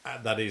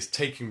is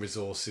taking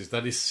resources,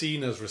 that is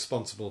seen as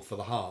responsible for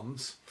the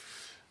harms,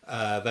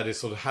 that is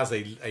sort of has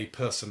a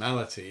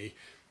personality.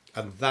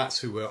 And that's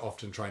who we're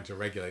often trying to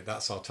regulate.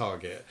 That's our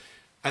target.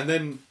 And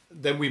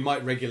then we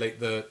might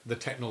regulate the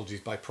technologies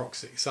by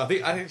proxy. So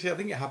I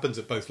think it happens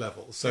at both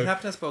levels. So it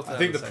happens at both levels. I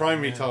think the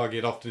primary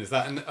target often is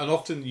that. And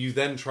often you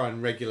then try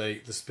and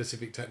regulate the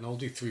specific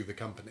technology through the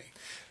company.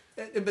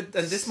 And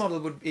this model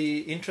would be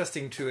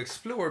interesting to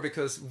explore,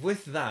 because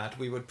with that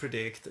we would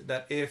predict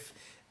that if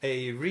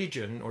a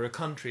region or a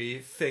country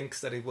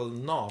thinks that it will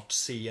not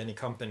see any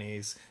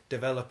companies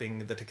developing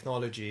the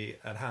technology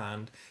at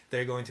hand,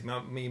 they're going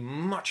to be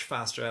much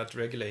faster at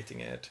regulating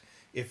it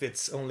if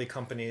it's only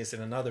companies in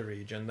another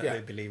region that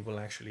they believe will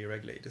actually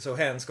regulate it. So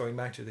hence, going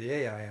back to the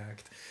AI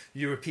Act,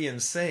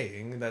 Europeans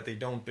saying that they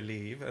don't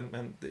believe,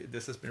 and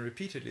this has been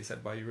repeatedly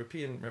said by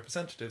European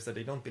representatives, that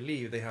they don't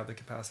believe they have the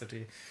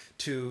capacity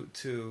to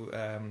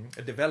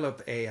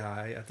develop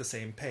AI at the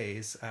same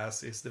pace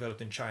as is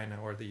developed in China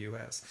or the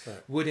US,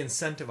 would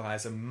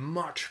incentivize a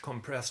much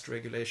compressed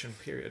regulation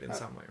period in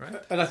some way,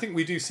 right? And I think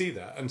we do see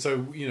that. And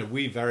so, you know,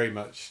 we very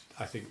much,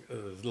 I think,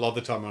 a lot of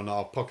the time on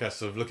our podcast,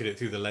 sort of look at it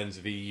through the lens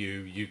of EU,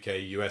 UK,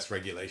 US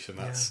regulation.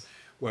 That's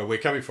where we're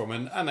coming from.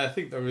 And I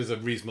think there is a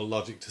reasonable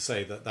logic to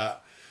say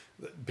that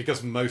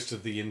because most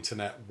of the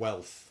internet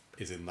wealth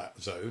is in that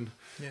zone,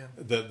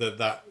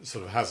 that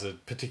sort of has a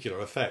particular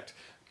effect.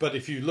 But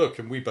if you look,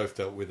 and we both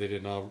dealt with it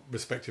in our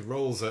respective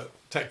roles at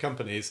tech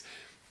companies,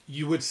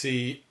 you would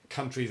see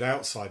countries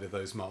outside of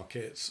those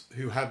markets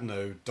who had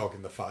no dog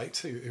in the fight,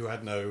 who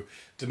had no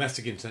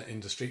domestic internet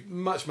industry,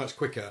 much, much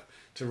quicker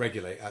to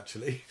regulate,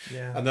 actually.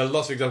 Yeah. And there are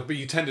lots of examples, but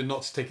you tended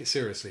not to take it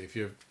seriously if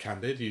you're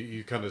candid.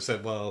 You kind of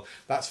said, well,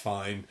 that's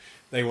fine.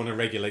 They want to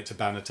regulate to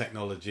ban a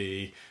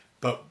technology,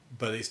 but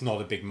it's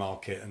not a big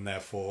market, and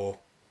therefore,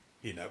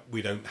 you know,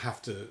 we don't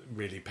have to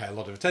really pay a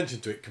lot of attention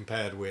to it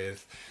compared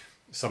with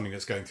something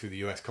that's going through the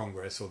US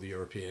Congress or the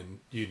European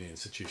Union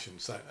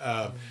institutions. So,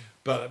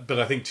 but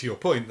I think to your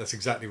point, that's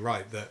exactly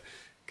right, that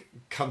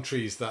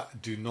countries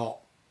that do not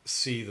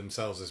see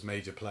themselves as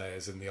major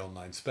players in the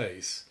online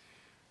space,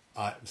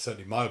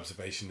 certainly my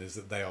observation is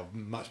that they are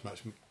much,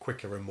 much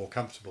quicker and more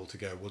comfortable to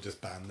go, we'll just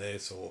ban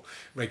this or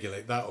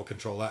regulate that or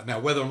control that.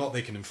 Now, whether or not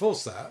they can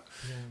enforce that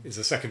is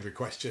a secondary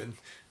question,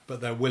 but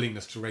their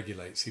willingness to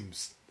regulate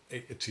seems,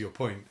 to your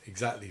point,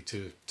 exactly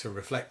to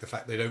reflect the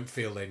fact they don't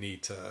feel they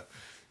need to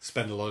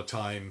spend a lot of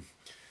time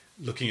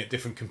looking at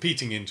different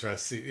competing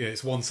interests.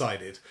 It's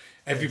one-sided.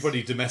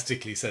 Everybody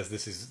domestically says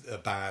this is a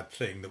bad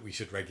thing that we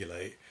should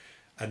regulate,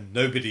 and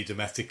nobody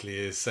domestically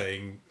is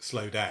saying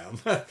slow down.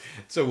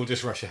 So we'll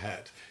just rush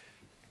ahead.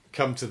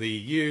 Come to the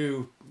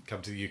EU,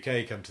 come to the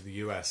UK, come to the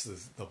US,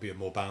 there'll be a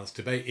more balanced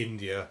debate.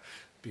 India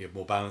be a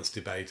more balanced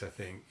debate, I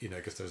think,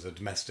 because there's a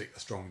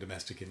strong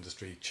domestic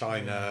industry.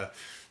 China,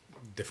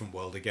 different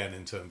world again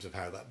in terms of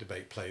how that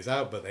debate plays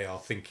out, but they are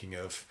thinking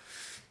of,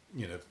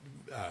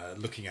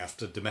 looking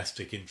after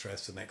domestic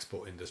interests and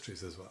export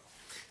industries as well.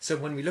 So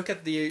when we look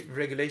at the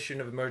regulation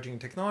of emerging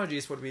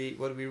technologies, what we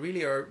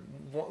really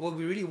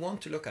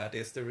want to look at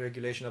is the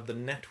regulation of the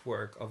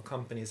network of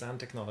companies and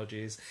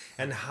technologies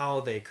and how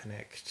they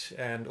connect,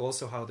 and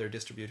also how they're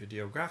distributed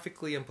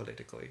geographically and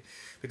politically.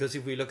 Because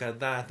if we look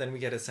at that, then we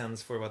get a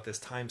sense for what this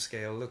time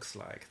scale looks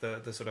like,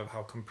 the sort of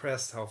how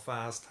compressed, how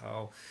fast,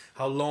 how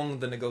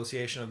long the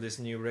negotiation of this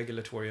new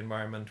regulatory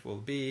environment will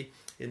be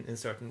in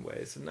certain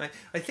ways. And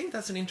I think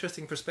that's an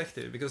interesting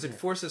perspective, because it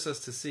forces us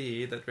to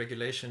see that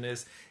regulation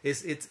is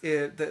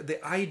the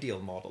ideal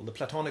model, the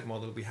Platonic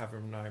model we have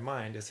in our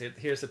mind is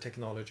here's a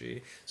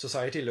technology,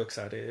 society looks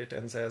at it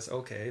and says,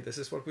 okay, this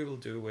is what we will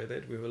do with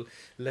it, we will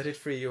let it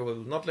free or will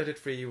not let it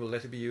free, we'll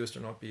let it be used or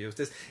not be used.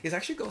 It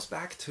actually goes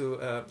back to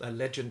a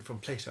legend from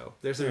Plato.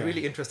 There's a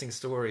really interesting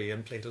story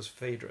in Plato's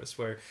Phaedrus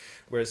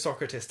where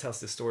Socrates tells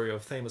the story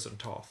of Thamus and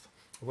Thoth,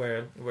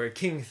 where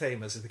King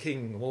Thamus is the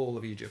king of all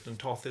of Egypt, and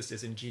Thoth is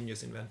this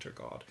ingenious inventor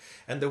god.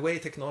 And the way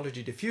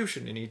technology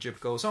diffusion in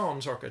Egypt goes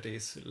on,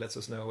 Socrates lets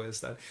us know, is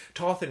that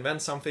Thoth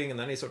invents something, and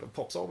then he sort of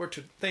pops over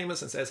to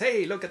Thamus and says,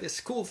 hey, look at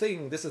this cool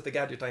thing, this is the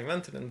gadget I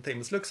invented. And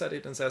Thamus looks at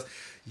it and says,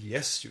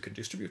 yes, you can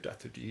distribute that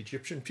to the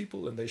Egyptian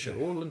people, and they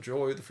shall all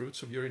enjoy the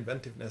fruits of your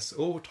inventiveness,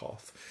 O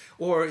Thoth.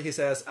 Or he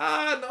says,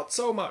 not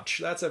so much,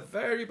 that's a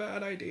very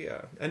bad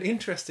idea. And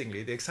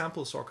interestingly, the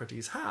example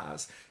Socrates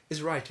has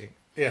is writing.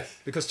 Yes.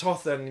 Because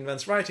Thoth then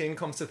invents writing,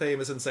 comes to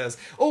Thamus and says,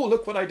 oh,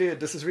 look what I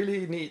did, this is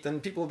really neat,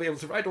 and people will be able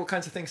to write all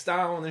kinds of things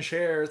down and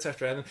share,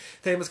 etc. And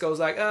Thamus goes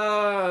like,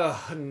 no.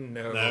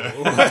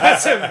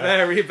 That's a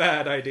very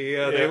bad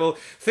idea. Yeah. They will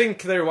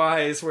think they're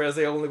wise, whereas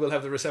they only will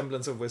have the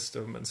resemblance of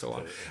wisdom, and so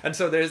on. And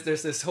so there's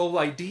this whole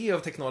idea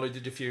of technology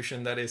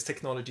diffusion that is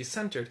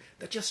technology-centered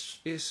that just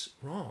is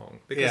wrong,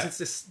 because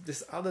it's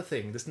this other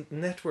thing, this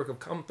network of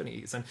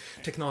companies and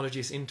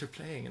technologies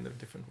interplaying in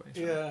different ways.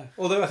 Yeah, right?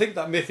 Although I think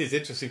that myth is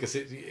interesting,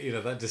 because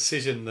that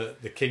decision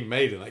that the king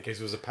made in that case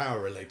was a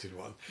power-related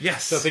one.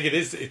 Yes. So I think it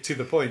is to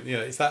the point.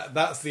 It's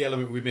that's the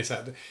element we miss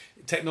out.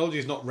 Technology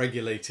is not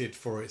regulated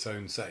for its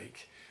own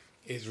sake.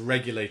 It's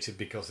regulated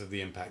because of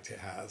the impact it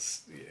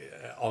has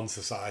on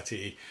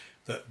society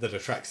that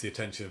attracts the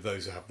attention of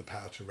those who have the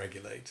power to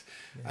regulate.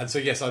 Yeah. And so,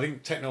 yes, I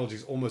think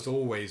technologies almost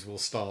always will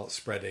start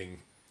spreading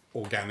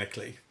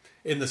organically.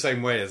 In the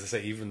same way, as I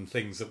say, even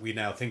things that we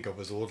now think of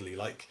as orderly,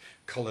 like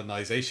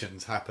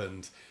colonizations,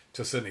 happened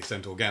to a certain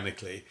extent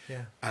organically.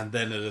 Yeah. And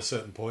then at a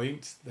certain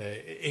point,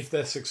 if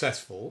they're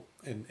successful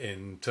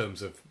in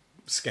terms of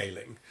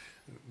scaling,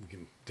 we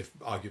can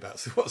argue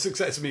about what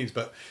success means,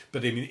 but I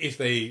mean, if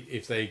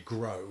they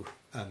grow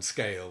and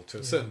scale to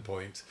a certain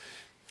point,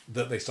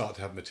 that they start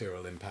to have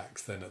material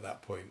impacts, then at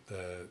that point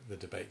the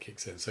debate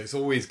kicks in. So it's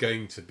always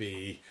going to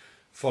be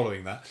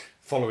following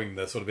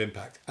the sort of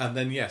impact. And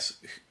then, yes,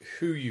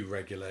 who you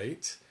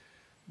regulate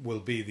will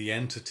be the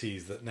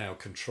entities that now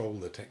control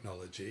the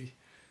technology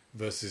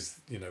versus,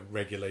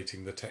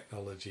 regulating the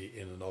technology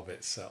in and of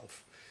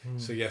itself.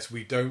 So, yes,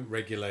 we don't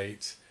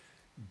regulate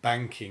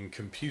banking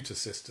computer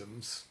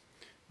systems,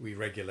 we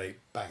regulate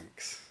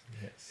banks,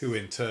 who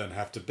in turn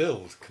have to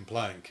build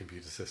compliant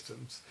computer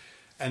systems.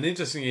 And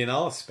interestingly, in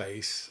our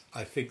space,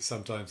 I think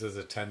sometimes there's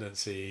a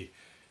tendency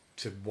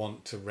to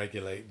want to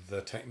regulate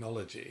the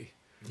technology.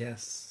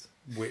 Yes.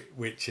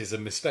 Which is a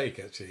mistake,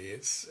 actually.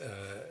 It's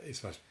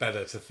much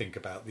better to think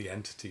about the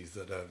entities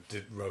that are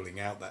rolling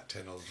out that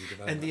technology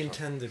development. And the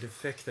intended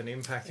effect and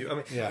impact.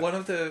 One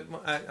of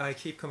I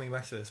keep coming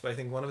back to this, but I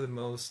think one of the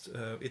most,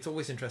 it's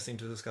always interesting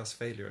to discuss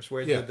failures,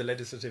 where the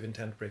legislative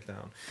intent break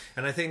down.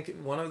 And I think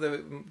one of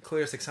the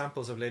clearest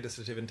examples of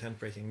legislative intent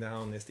breaking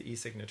down is the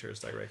e-signatures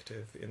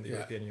directive in the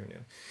European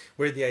Union,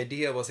 where the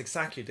idea was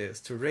exactly this,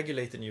 to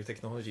regulate the new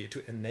technology,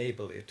 to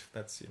enable it.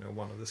 That's,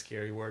 one of the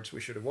scary words we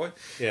should avoid.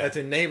 To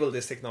enable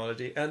this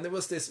technology, and there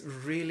was this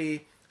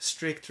really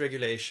strict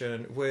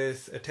regulation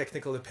with a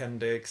technical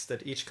appendix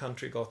that each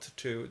country got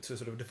to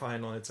sort of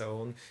define on its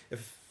own,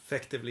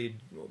 effectively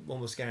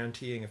almost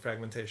guaranteeing a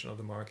fragmentation of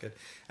the market.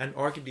 And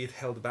arguably it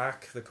held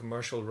back the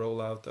commercial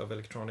rollout of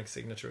electronic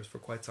signatures for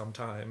quite some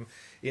time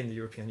in the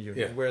European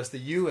Union. Whereas the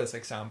US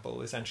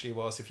example essentially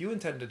was, if you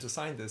intended to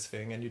sign this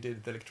thing and you did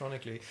it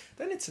electronically,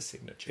 then it's a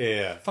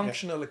signature.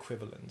 Functional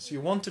equivalence.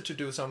 You wanted to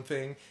do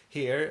something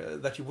here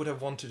that you would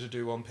have wanted to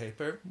do on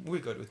paper,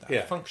 we're good with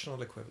that.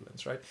 Functional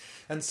equivalence, right?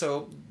 And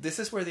so this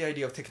is where the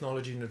idea of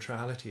technology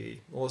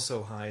neutrality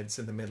also hides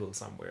in the middle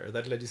somewhere,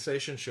 that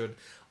legislation should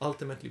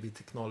ultimately be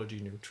technology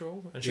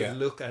neutral and should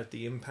look at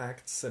the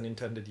impacts and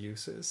intended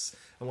uses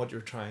and what you're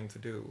trying to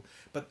do.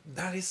 But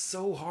that is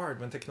so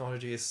hard when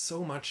technology is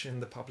so much in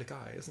the public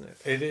eye, isn't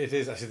it? It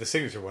is. Actually, the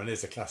signature one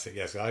is a classic,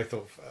 yes. I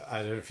don't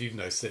know if you've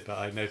noticed it, but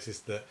I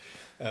noticed that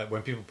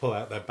when people pull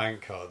out their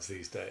bank cards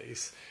these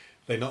days,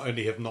 they not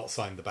only have not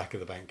signed the back of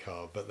the bank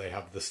card, but they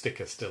have the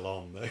sticker still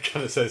on that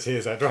kind of says,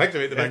 here's how to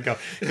activate the bank card.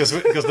 Because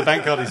the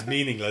bank card is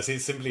meaningless.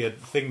 It's simply a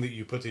thing that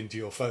you put into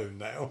your phone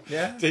now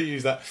to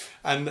use that.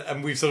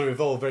 And we've sort of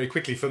evolved very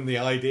quickly from the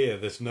idea,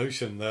 this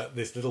notion that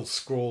this little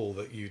scrawl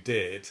that you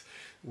did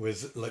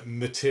was like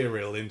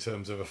material in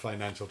terms of a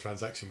financial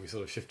transaction. We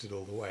sort of shifted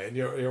all the way. And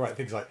you're right,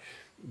 things like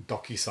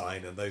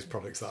DocuSign and those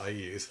products that I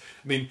use.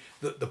 I mean,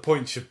 the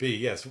point should be,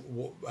 yes,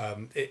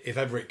 if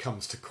ever it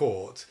comes to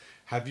court,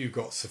 have you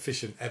got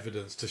sufficient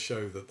evidence to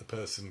show that the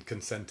person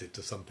consented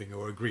to something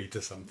or agreed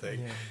to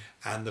something? Yeah.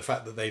 And the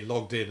fact that they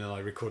logged in and I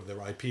recorded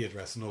their IP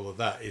address and all of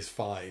that is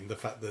fine. The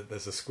fact that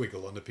there's a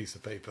squiggle on a piece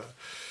of paper,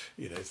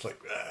 it's like,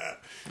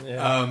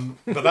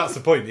 but that's the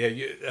point. Yeah,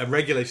 a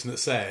regulation that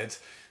said,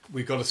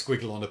 we've got a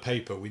squiggle on a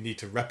paper, we need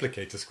to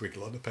replicate a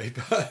squiggle on a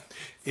paper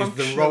is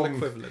the wrong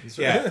equivalence.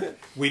 Right? Yeah,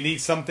 we need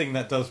something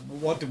that does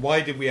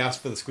why did we ask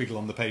for the squiggle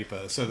on the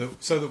paper? So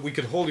that we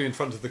could haul you in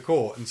front of the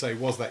court and say,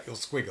 was that your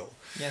squiggle?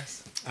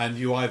 Yes. And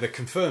you either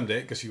confirmed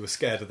it because you were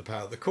scared of the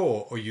power of the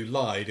court, or you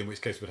lied, in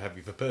which case we'd have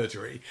you for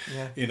perjury.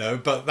 Yeah.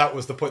 But that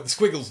was the point. The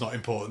squiggle's not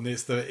important.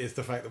 It's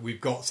the fact that we've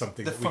got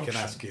something that we can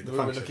ask you. The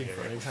function looking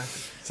for,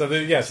 exactly. So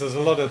there's a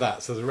lot of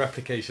that. So the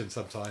replication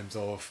sometimes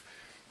of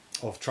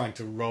trying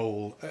to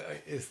roll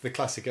is the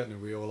classic,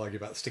 we all argue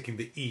about sticking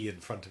the E in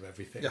front of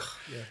everything.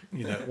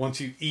 Once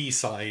you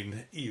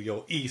e-sign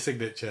your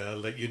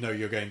e-signature,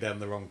 you're going down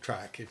the wrong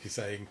track. If you're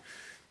saying,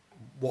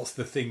 what's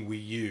the thing we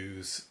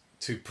use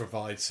to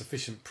provide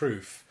sufficient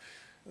proof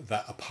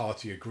that a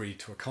party agreed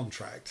to a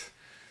contract?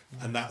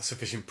 And that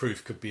sufficient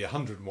proof could be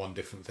 101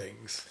 different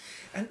things.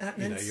 And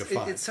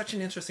it's such an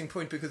interesting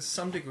point, because to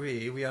some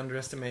degree we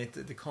underestimate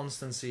the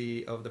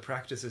constancy of the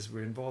practices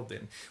we're involved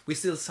in. We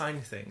still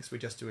sign things, we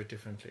just do it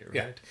differently, right?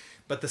 Yeah.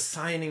 But the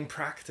signing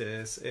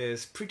practice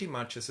is pretty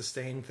much a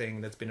sustained thing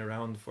that's been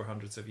around for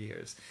hundreds of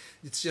years.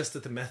 It's just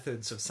that the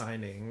methods of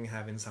signing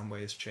have in some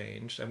ways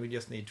changed, and we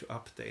just need to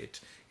update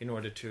in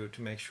order to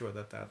make sure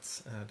that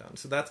that's done.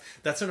 So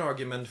that's an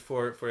argument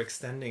for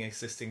extending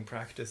existing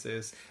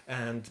practices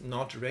and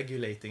not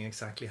regulating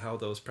exactly how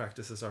those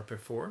practices are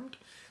performed,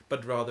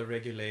 but rather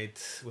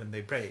regulate when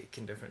they break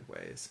in different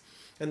ways.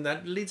 And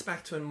that leads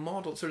back to a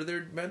model. So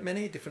there are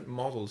many different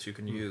models you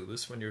can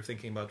use when you're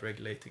thinking about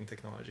regulating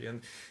technology.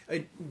 And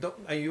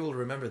you'll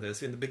remember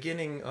this. In the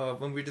beginning,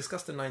 when we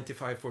discussed the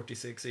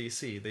 9546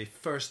 EC, the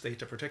first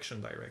data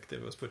protection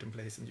directive was put in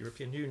place in the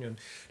European Union.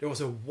 There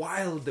was a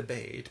wild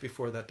debate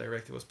before that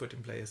directive was put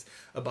in place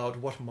about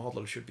what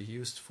model should be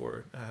used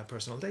for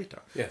personal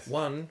data. Yes.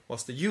 One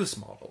was the use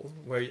model,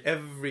 where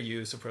every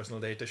use of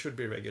personal data should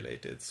be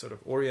regulated, sort of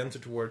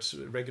oriented towards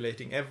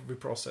regulating every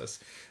process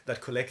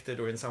that collected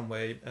or in some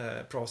way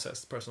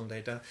processed personal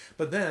data.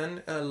 But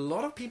then a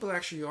lot of people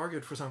actually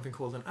argued for something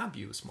called an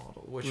abuse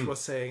model, which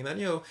was saying that,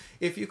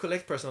 if you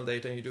collect personal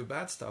data and you do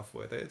bad stuff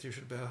with it, you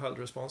should be held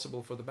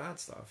responsible for the bad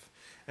stuff.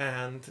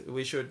 And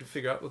we should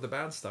figure out what the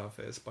bad stuff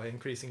is by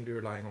increasingly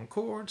relying on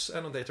courts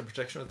and on data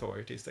protection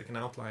authorities that can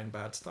outline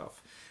bad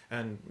stuff.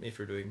 And if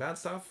you're doing bad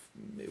stuff,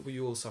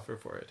 you will suffer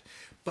for it.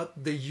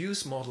 But the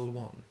use model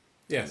won.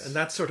 Yes. And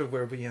that's sort of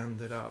where we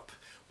ended up.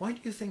 Why do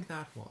you think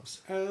that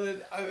was?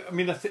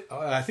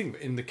 I think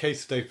in the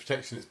case of data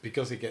protection, it's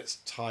because it gets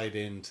tied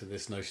into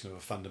this notion of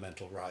a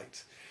fundamental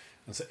right.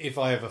 And so if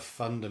I have a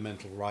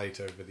fundamental right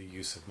over the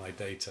use of my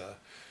data,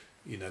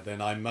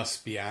 then I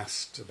must be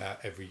asked about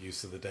every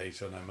use of the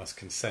data, and I must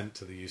consent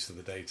to the use of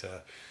the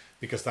data,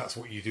 because that's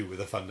what you do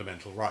with a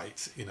fundamental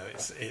right.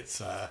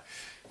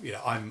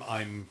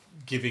 I'm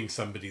giving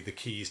somebody the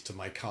keys to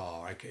my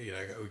car.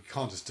 We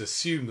can't just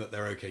assume that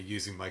they're okay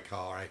using my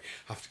car. I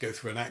have to go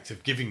through an act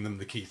of giving them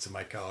the keys to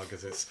my car,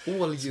 because it's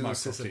all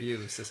use is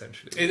abuse,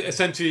 essentially.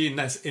 Essentially,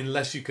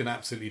 unless you can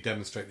absolutely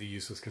demonstrate the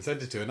use was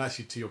consented to. And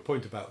actually, to your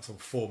point about sort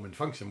of form and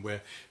function,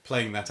 we're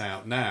playing that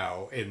out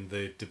now in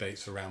the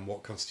debates around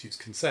what constitutes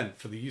consent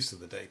for the use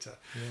of the data.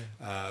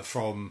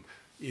 From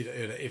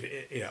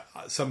if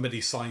somebody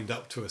signed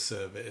up to a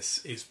service,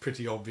 it's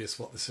pretty obvious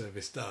what the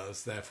service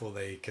does, therefore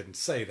they can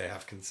say they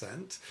have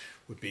consent,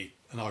 would be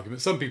an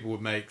argument some people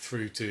would make,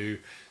 through to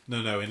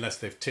no, unless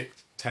they've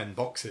ticked 10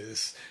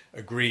 boxes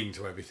agreeing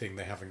to everything,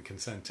 they haven't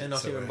consented. And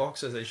not even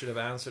boxes, they should have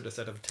answered a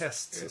set of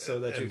tests so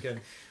that you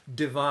can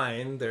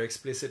divine their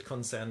explicit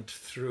consent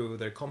through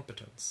their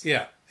competence.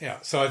 Yeah.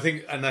 So I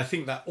think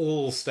that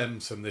all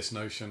stems from this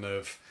notion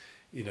of,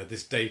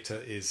 this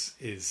data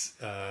is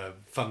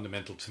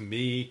fundamental to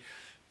me.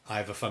 I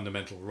have a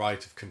fundamental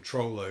right of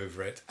control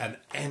over it, and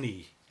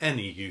any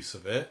use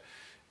of it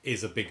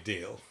is a big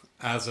deal,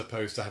 as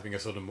opposed to having a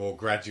sort of more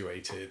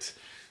graduated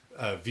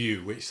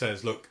view, which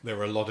says, look, there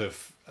are a lot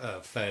of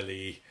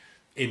fairly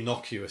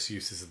innocuous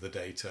uses of the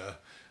data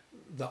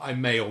that I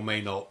may or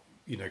may not,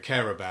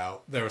 care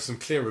about. There are some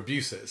clear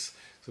abuses.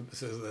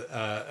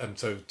 And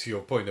so to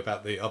your point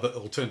about the other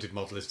alternative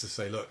model is to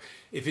say, look,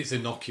 if it's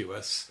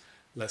innocuous,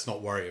 let's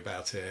not worry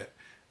about it,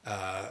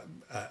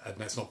 and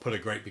let's not put a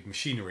great big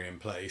machinery in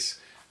place.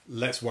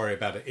 Let's worry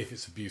about it if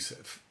it's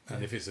abusive.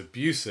 And if it's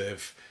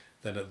abusive,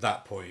 then at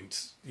that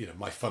point,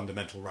 my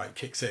fundamental right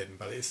kicks in.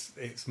 But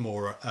it's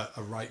more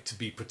a right to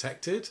be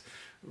protected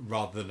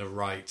rather than a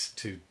right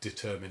to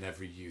determine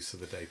every use of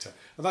the data.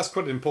 And that's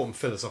quite an important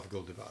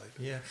philosophical divide.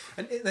 Yeah.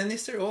 And then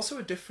is there also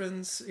a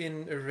difference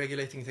in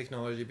regulating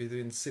technology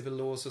between civil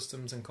law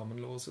systems and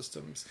common law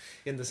systems,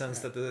 in the sense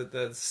that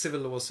the civil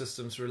law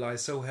systems rely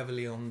so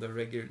heavily on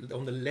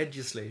the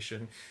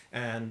legislation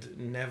and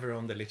never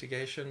on the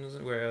litigation,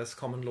 whereas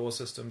common law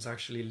systems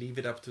actually leave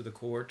it up to the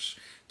courts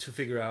to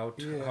figure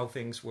out how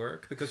things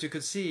work? Because you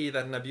could see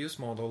that an abuse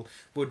model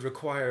would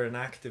require an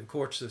active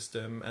court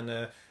system and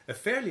a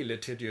fairly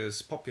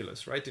litigious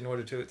populace, right, in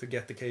order to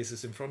get the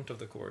cases in front of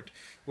the court.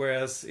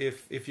 Whereas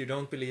if you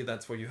don't believe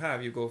that's what you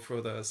have, you go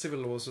for the civil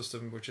law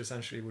system, which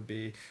essentially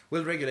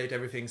will regulate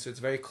everything, so it's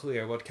very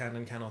clear what can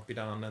and cannot be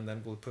done, and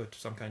then we'll put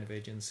some kind of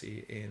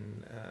agency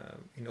in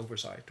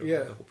oversight of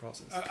the whole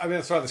process. I mean,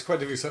 that's right, that's quite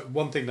difficult. So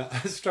one thing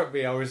that struck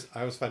me, I always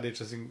found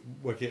interesting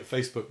working at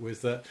Facebook,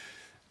 was that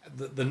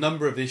the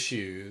number of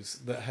issues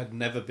that had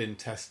never been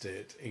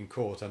tested in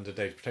court under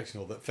data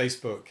protection law that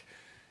Facebook,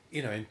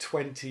 in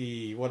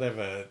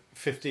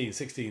 15,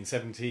 16,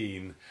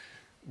 17,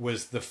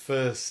 was the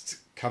first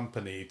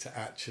company to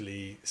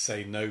actually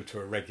say no to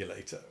a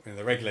regulator. I mean,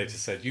 the regulator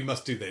said, you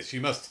must do this,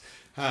 you must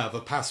have a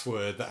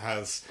password that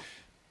has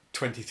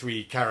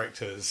 23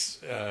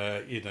 characters,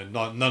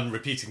 none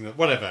repeating them,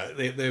 whatever.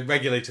 The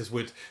regulators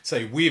would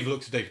say, we've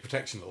looked at data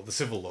protection law, the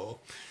civil law,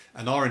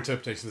 and our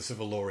interpretation of the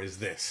civil law is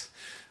this.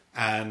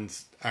 And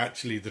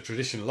actually the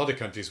tradition in a lot of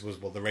countries was,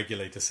 well, the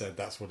regulator said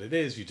that's what it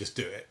is, you just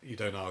do it, you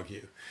don't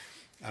argue.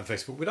 And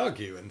Facebook would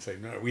argue and say,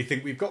 no, we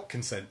think we've got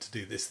consent to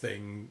do this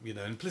thing,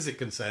 implicit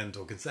consent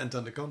or consent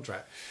under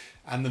contract.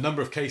 And the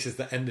number of cases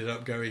that ended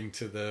up going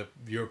to the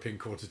European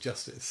Court of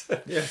Justice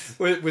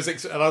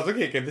was and I was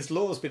looking again, this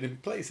law has been in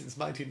place since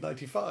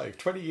 1995,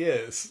 20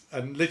 years,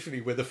 and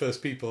literally we're the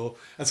first people.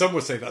 And some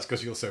would say that's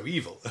because you're so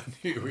evil and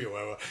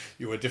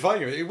you were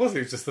defying it. It wasn't.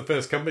 It was just the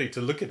first company to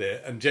look at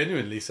it and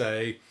genuinely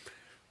say,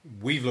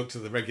 we've looked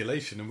at the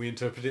regulation and we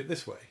interpret it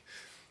this way.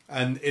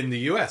 And in the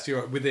US,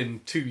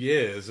 within 2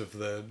 years of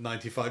the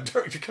 95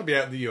 directive coming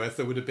out in the US,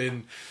 there would have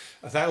been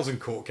 1,000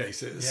 court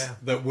cases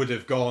that would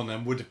have gone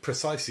and would have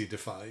precisely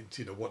defined,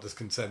 what does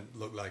consent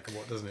look like and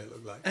what doesn't it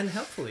look like. And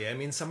helpfully, I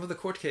mean, some of the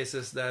court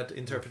cases that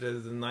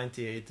interpreted the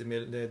 98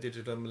 the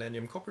Digital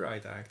Millennium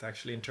Copyright Act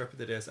actually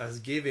interpreted it as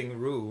giving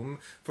room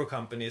for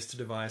companies to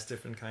devise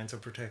different kinds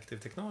of protective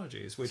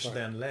technologies, which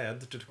then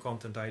led to the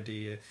Content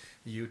ID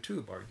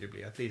YouTube,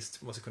 arguably, at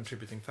least was a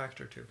contributing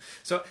factor to.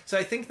 So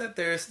I think that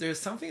there's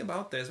something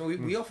about this.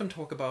 We often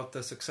talk about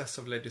the success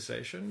of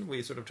legislation.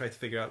 We sort of try to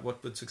figure out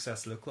what would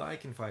success look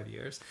like in 5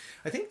 years.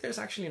 I think there's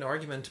actually an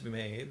argument to be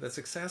made that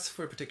success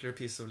for a particular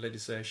piece of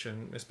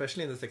legislation,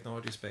 especially in the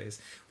technology space,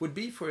 would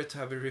be for it to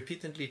have been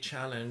repeatedly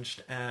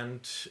challenged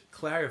and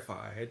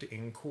clarified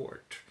in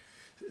court,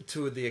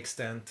 to the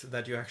extent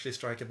that you actually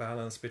strike a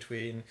balance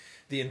between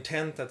the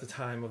intent at the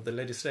time of the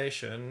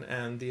legislation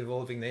and the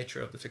evolving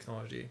nature of the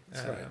technology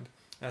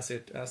as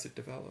it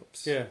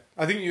develops. Yeah,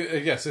 I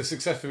think so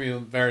success for me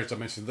on various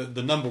dimensions.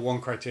 The number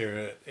one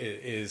criteria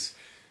is,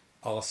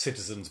 are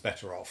citizens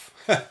better off?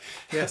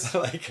 Yes,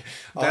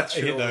 that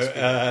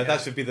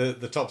should be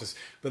the top.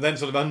 But then,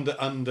 sort of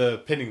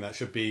underpinning that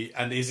should be,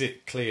 and is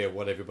it clear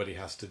what everybody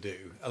has to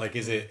do?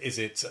 Is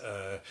it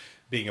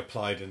being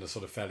applied in a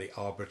sort of fairly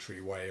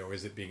arbitrary way, or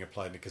is it being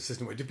applied in a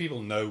consistent way? Do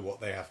people know what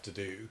they have to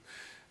do?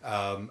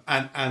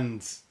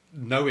 And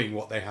knowing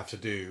what they have to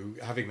do,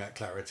 having that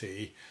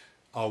clarity,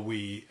 are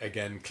we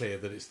again clear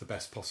that it's the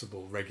best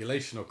possible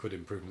regulation, or could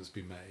improvements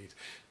be made?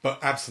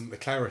 But absent the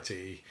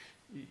clarity,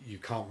 you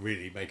can't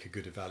really make a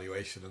good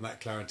evaluation, and that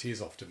clarity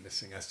is often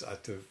missing. I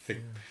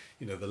think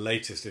the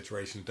latest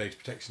iteration of data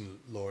protection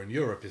law in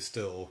Europe is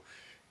still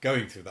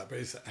going through that, but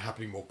it's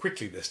happening more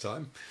quickly this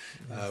time.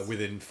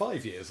 Within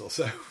 5 years or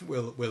so,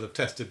 we'll have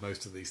tested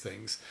most of these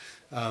things,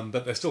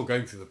 but they're still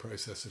going through the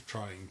process of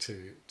trying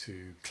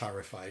to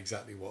clarify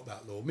exactly what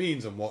that law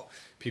means and what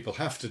people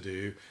have to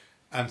do.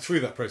 And through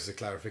that process of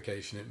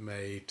clarification, it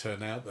may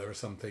turn out there are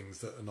some things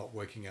that are not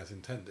working as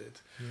intended,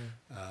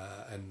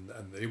 and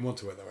they didn't want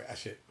to work that way.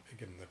 Actually,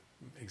 again, the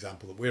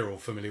example that we're all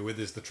familiar with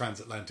is the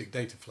transatlantic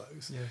data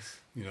flows.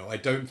 Yes. I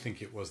don't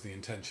think it was the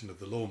intention of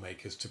the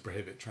lawmakers to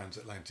prohibit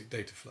transatlantic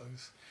data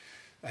flows,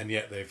 and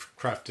yet they've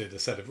crafted a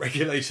set of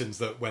regulations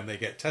that, when they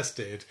get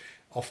tested,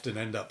 often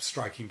end up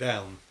striking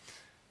down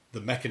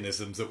the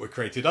mechanisms that were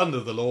created under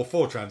the law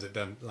for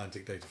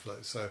transatlantic data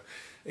flows. So,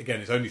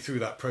 again, it's only through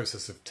that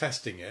process of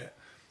testing it.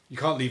 You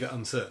can't leave it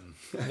uncertain.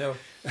 No.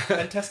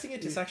 And testing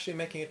it is actually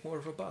making it more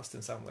robust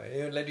in some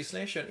way.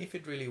 Legislation, if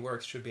it really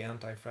works, should be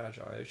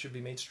anti-fragile. It should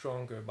be made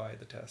stronger by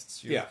the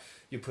tests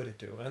you put it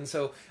to. And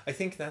so I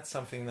think that's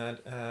something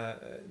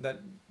that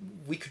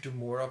we could do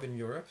more of in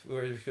Europe,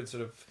 where we could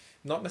sort of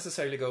not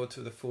necessarily go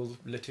to the full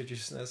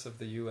litigiousness of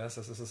the US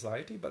as a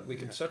society, but we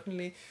could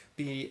certainly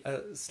be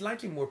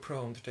slightly more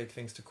prone to take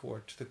things to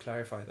court to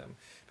clarify them.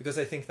 Because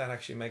I think that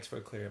actually makes for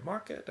a clearer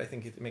market. I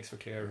think it makes for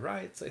clearer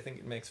rights. I think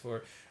it makes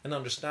for an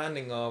understanding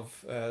understanding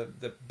of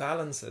the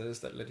balances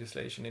that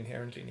legislation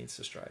inherently needs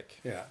to strike.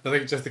 Yeah, but I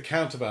think just the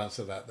counterbalance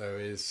of that, though,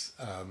 is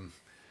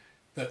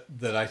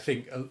that I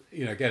think,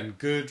 again,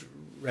 good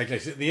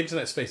regulation. The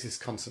internet space is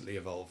constantly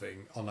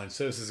evolving. Online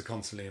services are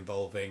constantly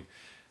evolving,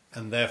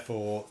 and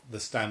therefore the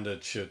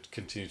standard should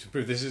continue to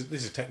improve. This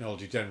is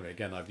technology generally.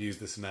 Again, I've used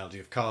this analogy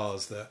of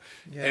cars, that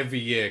every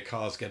year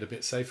cars get a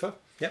bit safer.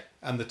 Yep.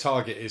 And the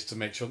target is to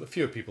make sure that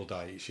fewer people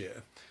die each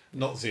year.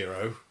 Not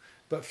zero,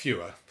 but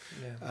fewer.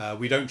 Yeah.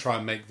 We don't try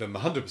and make them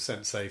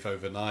 100% safe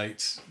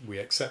overnight. We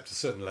accept a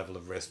certain level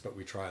of risk, but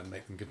we try and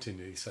make them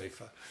continually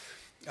safer.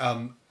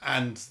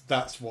 And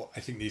that's what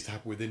I think needs to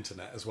happen with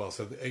internet as well.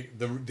 So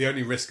the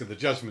only risk of the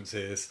judgments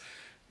is,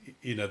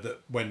 that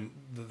when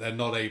they're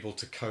not able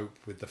to cope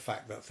with the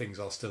fact that things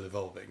are still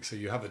evolving. So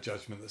you have a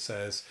judgment that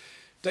says,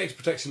 data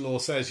protection law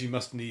says you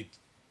must need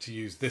to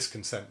use this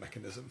consent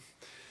mechanism.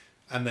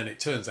 And then it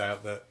turns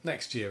out that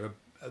next year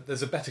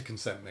there's a better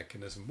consent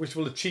mechanism which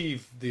will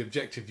achieve the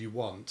objective you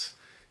want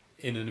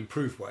in an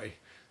improved way,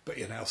 but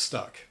you're now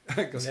stuck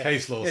because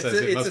case law says it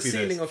must be this. It's a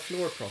ceiling or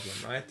floor problem,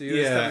 right? Do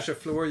you establish a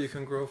floor you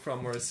can grow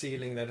from, or a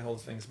ceiling that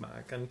holds things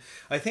back? And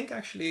I think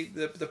actually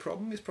the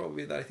problem is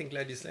probably that I think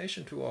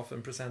legislation too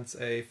often presents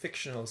a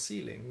fictional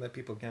ceiling that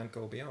people can't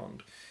go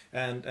beyond.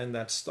 And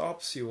that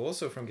stops you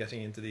also from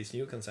getting into these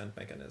new consent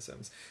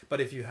mechanisms. But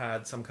if you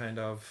had some kind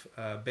of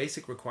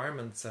basic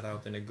requirements set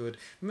out in a good,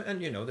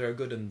 and there are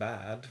good and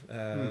bad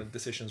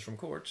decisions from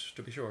courts,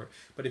 to be sure.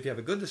 But if you have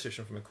a good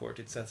decision from a court,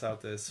 it sets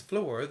out this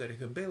floor that you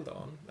can build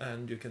on,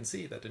 and you can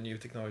see that the new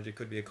technology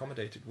could be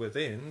accommodated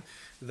within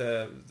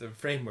the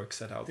framework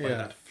set out by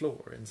that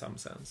floor in some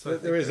sense. So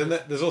there is, and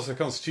there's also a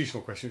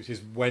constitutional question, which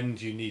is when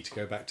do you need to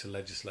go back to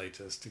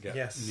legislators to get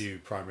new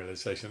primary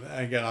legislation?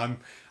 And again,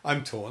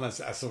 I'm torn as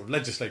sort of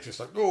legislator. It's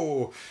like,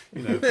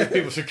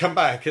 people should come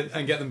back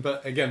and get them.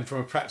 But again, from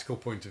a practical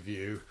point of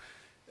view,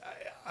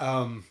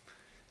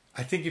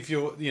 I think if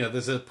you're,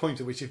 there's a point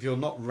at which if you're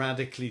not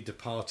radically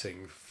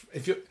departing,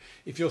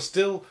 if you're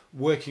still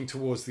working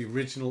towards the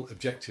original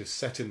objectives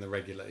set in the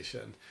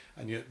regulation,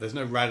 and there's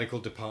no radical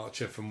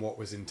departure from what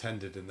was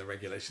intended in the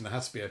regulation, there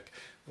has to be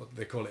what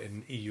they call it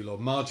in EU law,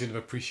 margin of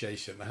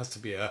appreciation. There has to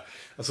be a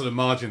sort of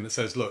margin that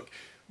says, look,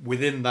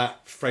 within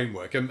that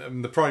framework,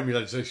 and the primary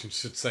legislation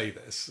should say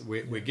this,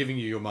 we're giving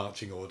you your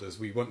marching orders.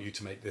 We want you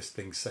to make this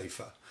thing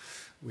safer.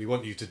 We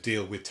want you to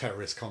deal with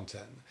terrorist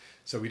content.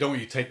 So we don't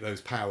want you to take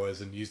those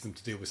powers and use them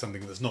to deal with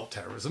something that's not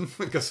terrorism,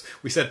 because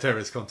we said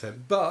terrorist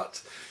content.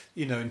 But,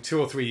 in 2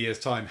 or 3 years'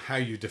 time, how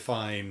you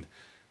define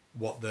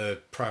what the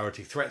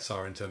priority threats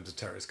are in terms of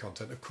terrorist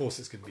content, of course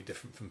it's going to be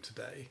different from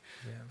today.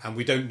 Yeah. And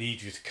we don't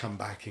need you to come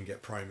back and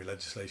get primary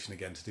legislation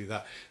again to do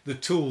that. The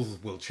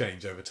tools will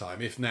change over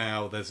time. If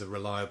now there's a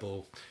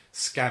reliable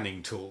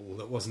scanning tool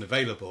that wasn't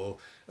available,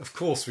 of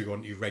course we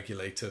want you,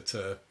 regulator,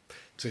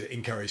 to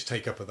encourage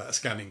take-up of that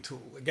scanning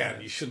tool.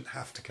 Again, you shouldn't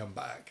have to come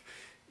back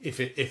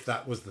if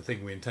that was the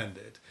thing we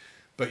intended.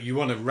 But you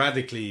want to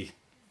radically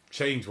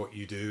change what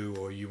you do,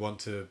 or you want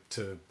to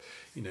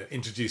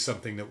introduce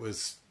something that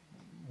was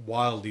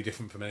wildly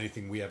different from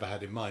anything we ever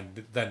had in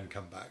mind, then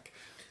come back.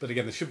 But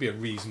again, there should be a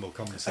reasonable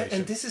conversation.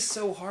 And this is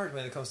so hard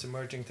when it comes to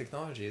emerging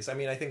technologies. I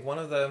mean, I think one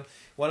of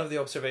the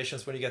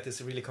observations when you get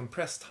this really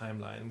compressed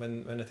timeline,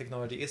 when a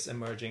technology is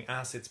emerging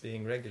as it's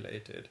being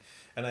regulated,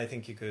 and I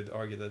think you could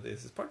argue that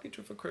this is partly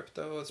true for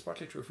crypto, it's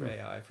partly true for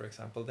AI, for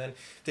example, then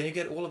you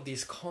get all of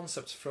these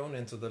concepts thrown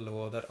into the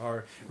law that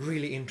are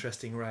really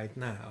interesting right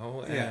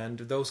now, and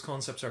those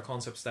concepts are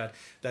concepts that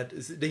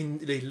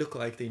they look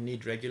like they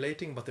need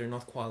regulating, but they're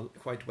not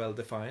quite well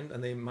defined,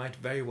 and they might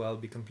very well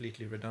be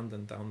completely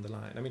redundant down the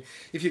line. I mean,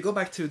 if you go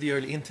back to the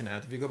early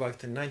internet, if you go back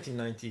to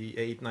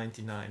 1998,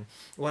 99,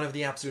 one of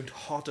the absolute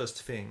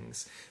hottest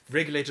things,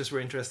 regulators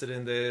were interested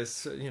in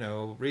this,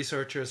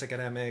 researchers,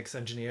 academics,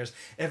 engineers,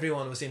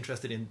 everyone was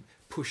interested in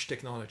push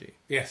technology.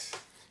 Yes.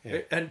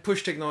 Yeah. And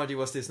push technology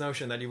was this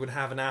notion that you would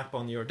have an app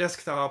on your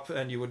desktop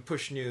and you would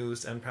push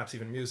news and perhaps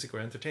even music or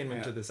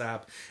entertainment to this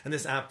app. And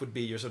this app would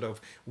be your sort of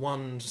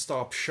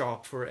one-stop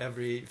shop for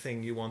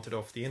everything you wanted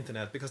off the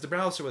internet, because the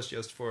browser was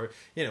just for,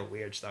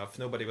 weird stuff.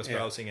 Nobody was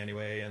browsing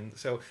anyway. And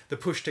so the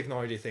push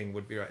technology thing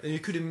would be right. And you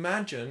could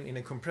imagine in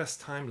a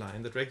compressed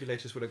timeline that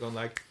regulators would have gone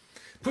like,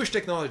 push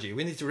technology,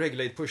 we need to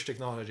regulate push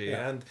technology.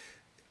 Yeah. And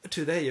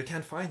today you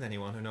can't find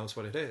anyone who knows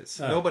what it is.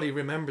 No. Nobody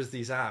remembers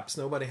these apps.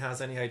 Nobody has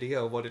any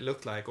idea of what it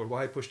looked like or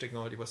why push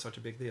technology was such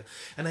a big deal.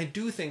 And I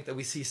do think that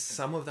we see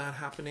some of that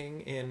happening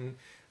in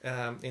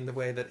the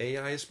way that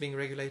AI is being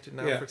regulated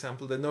now. For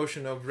example, the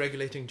notion of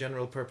regulating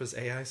general purpose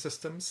AI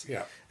systems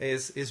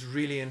is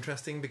really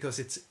interesting, because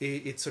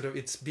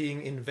it's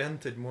being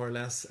invented more or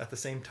less at the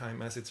same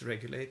time as it's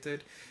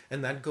regulated.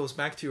 And that goes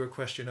back to your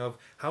question of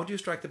how do you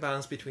strike the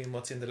balance between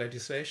what's in the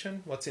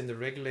legislation, what's in the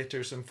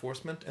regulator's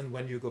enforcement, and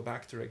when you go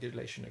back to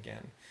regulation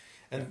again.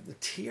 And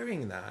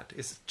tiering that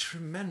is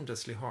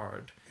tremendously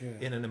hard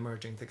in an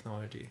emerging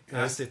technology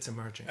as it's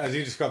emerging. As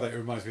you describe that, it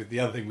reminds me of the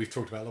other thing we've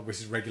talked about a lot, which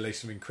is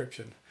regulation of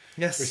encryption.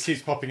 Yes. Which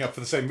keeps popping up for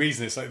the same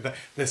reason. It's like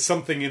there's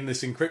something in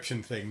this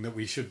encryption thing that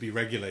we should be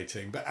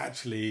regulating, but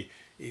actually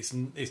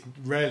it's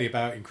rarely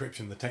about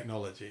encryption, the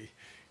technology.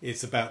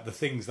 It's about the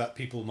things that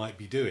people might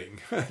be doing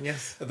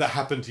Yes. that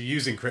happen to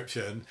use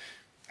encryption.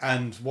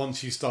 And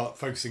once you start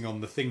focusing on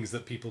the things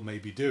that people may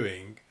be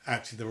doing,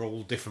 actually there are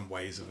all different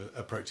ways of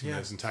approaching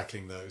those and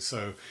tackling those.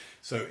 So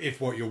if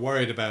what you're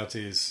worried about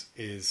is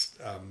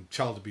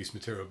child abuse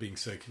material being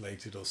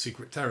circulated or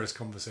secret terrorist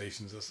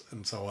conversations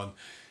and so on,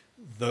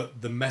 the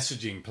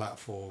messaging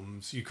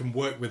platforms, you can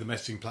work with the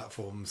messaging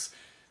platforms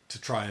to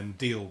try and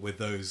deal with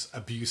those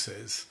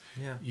abuses.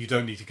 Yeah. You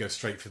don't need to go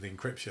straight for the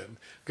encryption,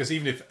 because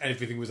even if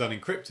everything was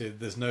unencrypted,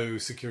 there's no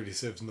security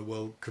service in the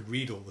world could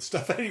read all the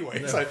stuff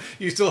anyway. No. So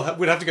you still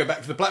would have to go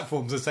back to the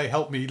platforms and say,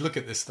 help me look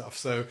at this stuff.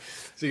 So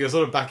you're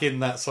sort of back in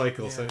that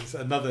cycle. Yeah. So it's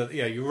another,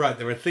 you're right.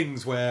 There are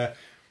things where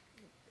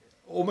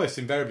almost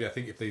invariably, I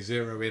think if they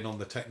zero in on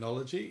the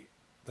technology,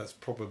 that's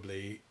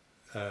probably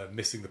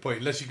missing the point,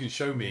 unless you can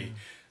show me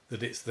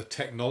that it's the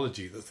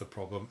technology that's the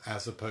problem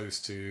as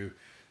opposed to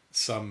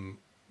some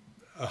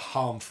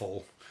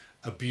harmful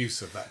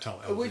abuse of that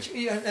technology. Which,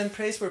 and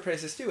praise where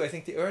praise is due. I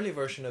think the early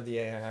version of the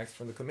AI Act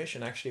from the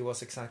Commission actually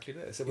was exactly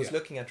this. It was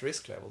looking at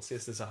risk levels.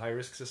 Is this a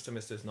high-risk system?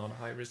 Is this not a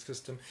high-risk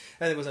system?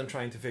 And it wasn't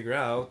trying to figure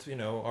out,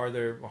 are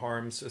there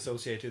harms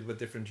associated with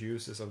different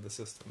uses of the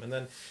system?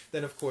 And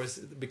then of course,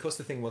 because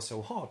the thing was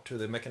so hot to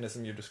the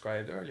mechanism you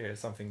described earlier,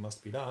 something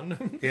must be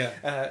done.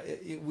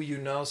 You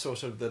now saw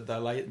sort of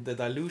the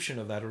dilution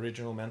of that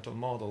original mental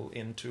model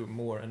into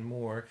more and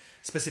more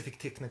specific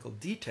technical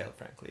detail,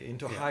 frankly,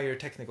 into higher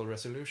technical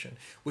resolution,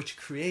 which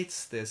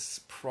creates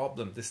this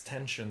problem, this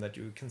tension that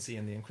you can see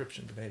in the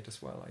encryption debate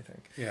as well, I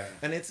think. Yeah.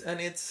 And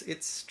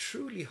it's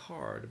truly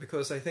hard,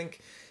 because I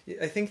think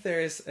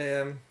there's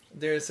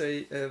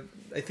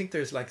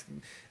like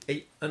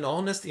an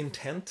honest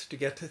intent to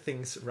get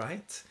things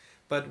right.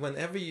 But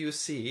whenever you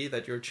see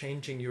that you're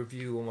changing your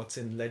view on what's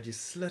in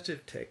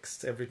legislative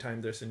text every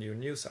time there's a new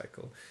news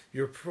cycle,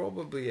 you're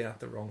probably at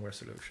the wrong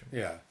resolution.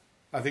 Yeah,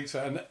 I think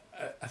so. And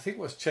I think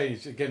what's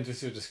changed, again,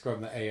 just to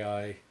describe the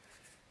AI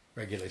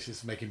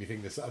regulations, making me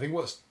think this, I think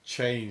what's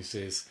changed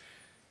is,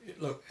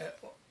 look,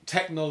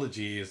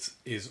 technology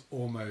is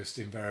almost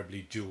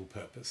invariably dual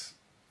purpose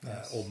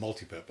or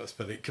multi-purpose,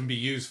 but it can be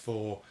used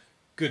for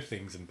good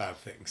things and bad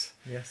things.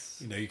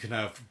 Yes. You can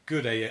have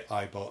good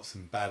AI bots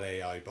and bad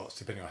AI bots,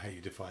 depending on how you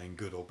define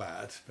good or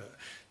bad. But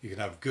you can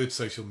have good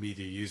social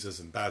media users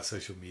and bad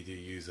social media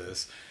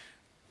users.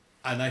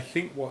 And I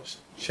think what's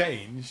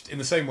changed, in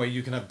the same way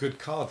you can have good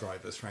car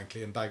drivers,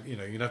 frankly, and you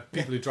can have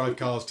people who drive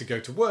cars to go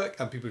to work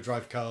and people who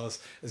drive cars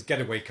as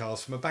getaway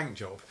cars from a bank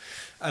job.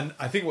 And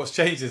I think what's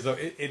changed is that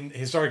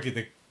historically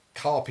the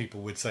car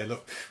people would say,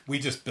 look, we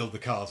just build the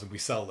cars and we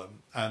sell them,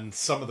 and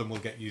some of them will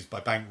get used by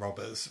bank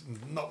robbers.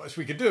 Not much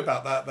we can do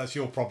about that. That's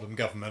your problem,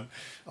 government.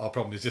 Our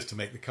problem is just to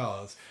make the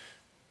cars.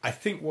 I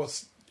think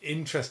what's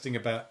interesting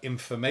about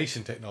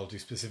information technology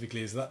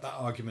specifically is that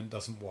argument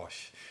doesn't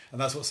wash, and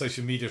that's what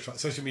social media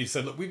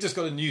said, look, we've just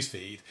got a news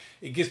feed,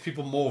 it gives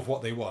people more of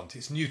what they want,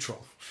 it's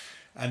neutral,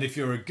 and if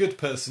you're a good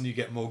person you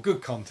get more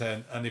good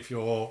content, and if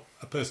you're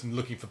a person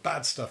looking for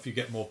bad stuff you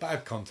get more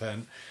bad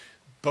content.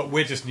 But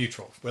we're just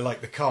neutral. We're like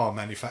the car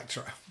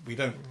manufacturer. We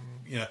don't,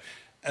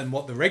 and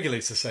what the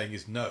regulators are saying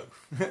is no.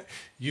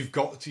 You've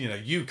got,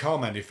 you car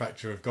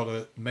manufacturer have got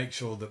to make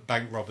sure that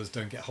bank robbers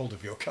don't get hold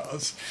of your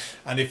cars.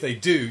 And if they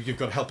do, you've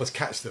got to help us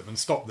catch them and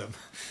stop them.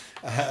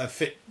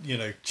 Fit,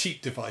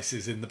 cheat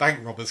devices in the bank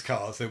robbers'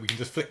 cars so we can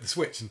just flick the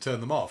switch and turn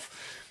them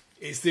off.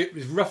 It's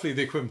roughly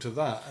the equivalent of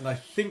that. And I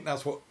think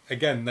that's what,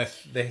 again,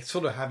 they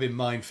sort of have in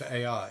mind for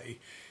AI,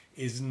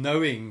 is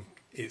knowing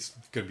it's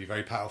going to be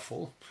very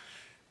powerful.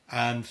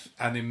 And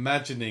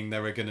imagining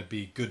there are going to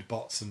be good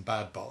bots and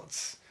bad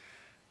bots,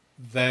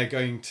 they're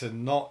going to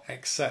not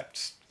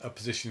accept a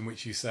position in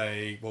which you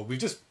say, well, we've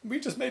just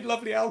made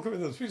lovely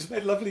algorithms, we've just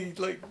made lovely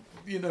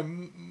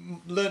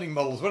learning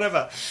models,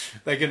 whatever.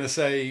 They're going to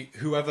say,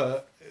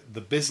 whoever the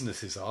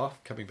businesses are,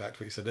 coming back to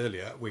what you said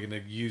earlier, we're going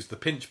to use the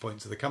pinch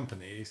points of the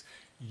companies.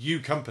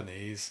 You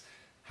companies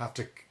have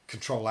to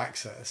control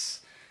access.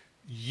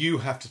 You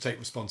have to take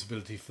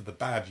responsibility for the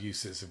bad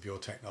uses of your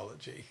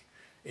technology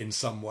in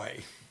some way.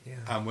 Yeah.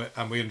 And we're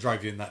going to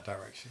drive you in that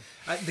direction.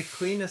 The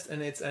cleanest,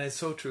 and it's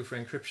so true for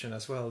encryption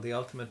as well, the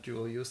ultimate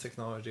dual-use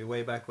technology,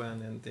 way back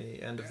when in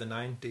the end of the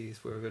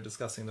 90s, we were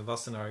discussing the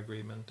Wassenaar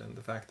Agreement and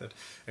the fact that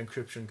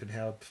encryption could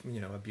help,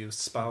 abused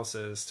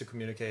spouses to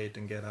communicate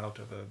and get out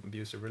of an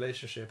abusive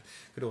relationship.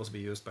 Could also be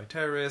used by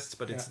terrorists,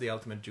 but it's the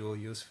ultimate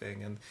dual-use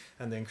thing.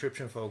 And the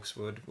encryption folks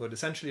would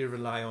essentially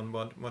rely on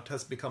what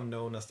has become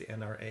known as the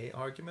NRA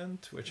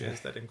argument, which is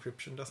that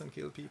encryption doesn't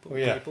kill people,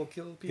 people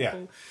kill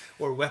people,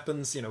 or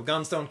weapons,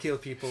 guns don't kill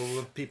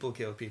people, people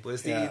kill people.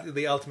 It's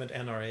the ultimate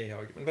NRA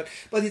argument.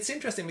 But it's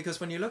interesting because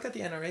when you look at the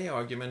NRA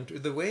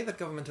argument, the way that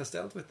government has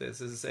dealt with this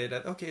is to say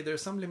that, okay, there are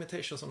some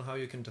limitations on how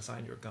you can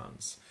design your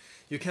guns.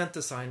 you can't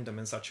design them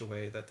in such a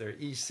way that they're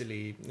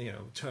easily,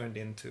 turned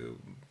into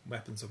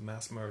weapons of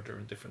mass murder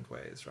in different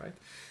ways, right?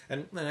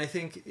 And I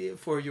think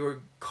for your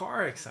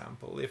car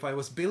example, if I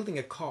was building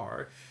a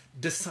car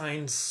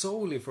designed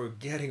solely for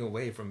getting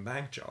away from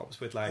bank jobs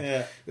with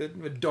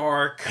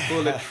dark,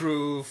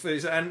 bulletproof,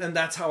 and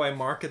that's how I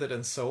marketed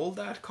and sold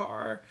that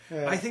car,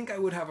 I think I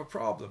would have a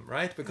problem,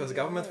 right? Because the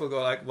government will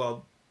go like,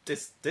 well,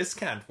 this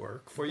can't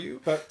work for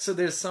you. But so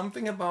there's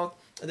something about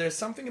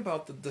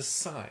the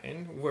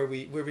design where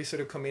we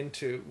sort of come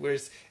into where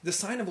it's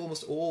design of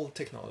almost all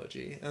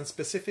technology, and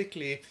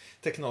specifically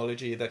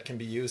technology that can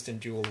be used in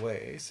dual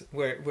ways,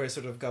 where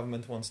sort of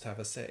government wants to have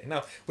a say.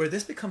 Now, where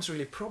this becomes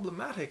really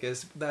problematic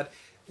is that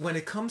when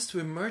it comes to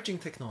emerging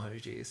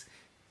technologies,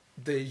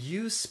 the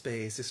use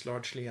space is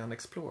largely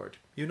unexplored.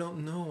 You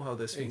don't know how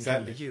this thing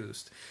can be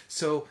used.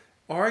 So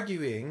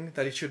arguing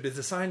that it should be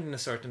designed in a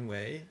certain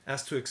way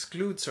as to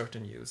exclude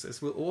certain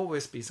uses will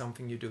always be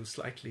something you do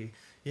slightly,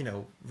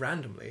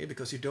 randomly,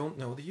 because you don't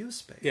know the use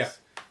space. Yeah.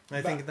 And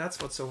I think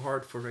that's what's so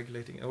hard for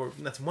regulating, or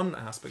that's one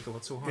aspect of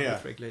what's so hard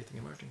with regulating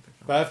emerging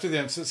technology. But after the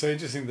end, so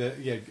interesting that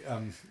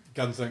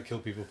guns don't kill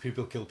people,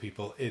 people kill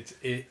people.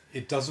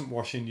 It doesn't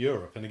wash in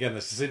Europe, and again,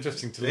 this is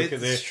interesting to look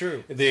at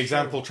the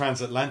example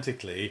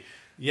transatlantically.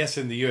 Yes,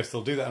 in the US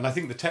they'll do that, and I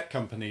think the tech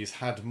companies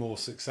had more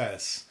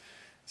success,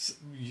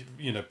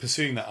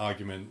 pursuing that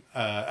argument,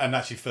 and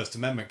actually First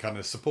Amendment kind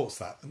of supports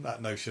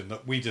that notion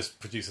that we just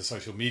produce a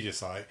social media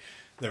site.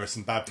 There are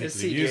some bad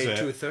people who use it.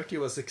 230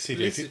 was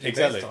explicitly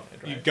based on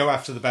it, right? You go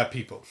after the bad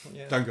people.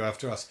 Yeah. Don't go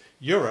after us.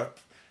 Europe,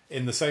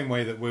 in the same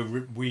way that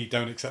we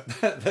don't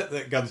accept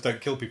that guns don't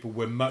kill people,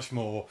 we're much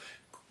more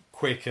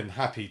quick and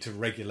happy to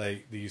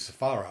regulate the use of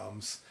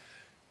firearms,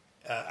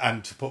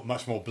 and to put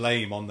much more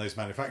blame on those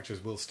manufacturers.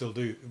 We'll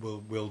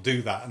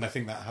do that, and I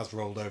think that has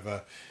rolled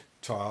over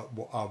to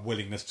our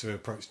willingness to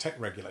approach tech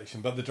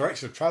regulation. But the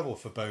direction of travel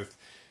for both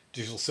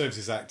Digital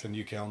Services Act and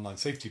UK Online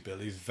Safety Bill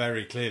is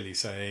very clearly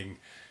saying,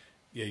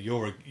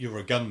 you're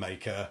a gun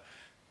maker.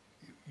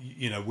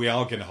 We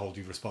are going to hold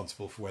you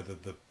responsible for whether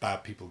the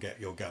bad people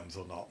get your guns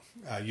or not.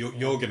 You're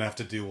going to have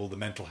to do all the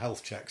mental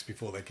health checks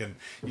before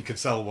you can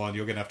sell one.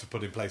 You're going to have to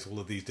put in place all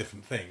of these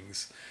different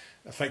things.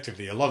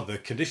 Effectively, a lot of the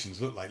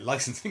conditions look like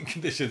licensing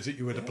conditions that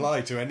you would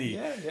apply to any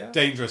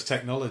dangerous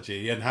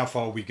technology, and how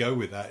far we go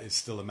with that is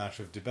still a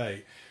matter of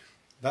debate.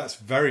 That's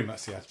very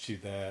much the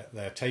attitude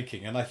they're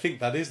taking, and I think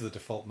that is the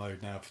default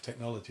mode now for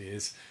technology.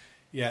 Is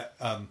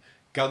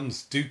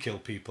guns do kill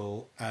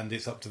people, and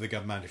it's up to the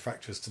gun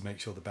manufacturers to make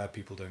sure the bad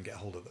people don't get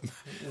hold of them.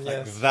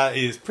 Yes. That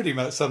is pretty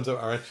much sums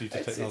up our attitude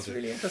to technology. It's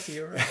really interesting.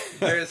 You're right.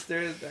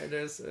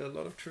 There's a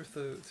lot of truth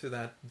to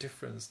that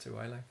difference too.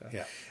 I like that.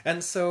 Yeah.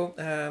 And so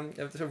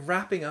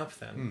wrapping up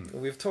then,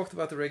 we've talked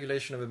about the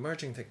regulation of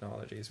emerging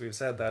technologies. We've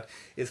said that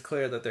it's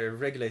clear that they're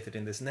regulated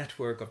in this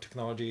network of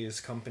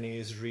technologies,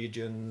 companies,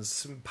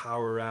 regions,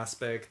 power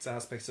aspects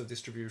of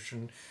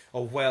distribution,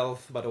 of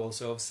wealth, but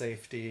also of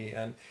safety,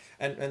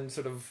 and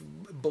sort of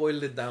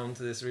boiled it down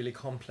to this really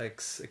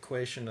complex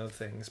equation of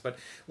things. But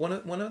one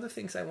of the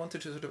things I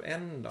wanted to sort of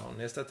end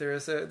on is that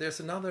there's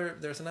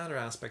another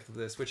aspect of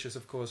this, which is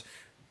of course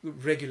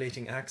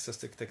regulating access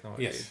to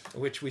technology,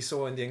 which we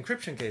saw in the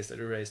encryption case that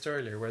we raised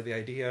earlier, where the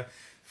idea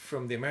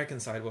from the American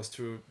side was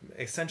to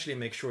essentially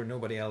make sure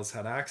nobody else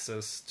had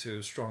access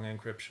to strong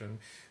encryption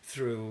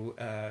through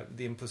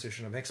the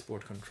imposition of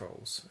export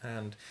controls.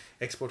 And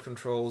export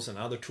controls and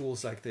other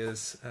tools like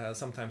this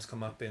sometimes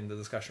come up in the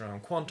discussion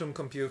around quantum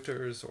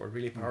computers or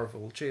really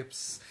powerful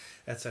chips,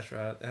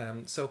 etc.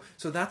 So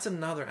that's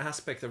another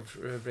aspect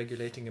of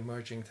regulating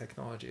emerging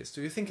technologies.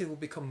 Do you think it will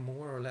become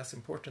more or less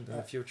important in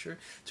the future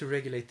to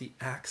regulate the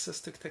access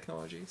to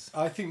technologies?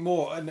 I think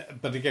more,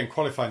 but again,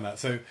 qualifying that.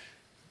 So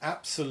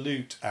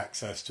absolute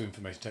access to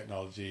information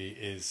technology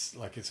is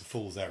like it's a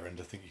fool's errand.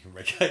 I think you can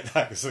regulate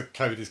that because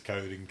code is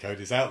code and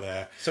code is out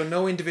there. So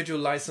no individual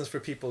license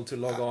for people to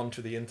log on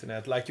to the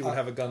internet like you would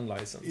have a gun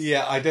license.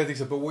 Yeah, I don't think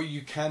so. But what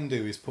you can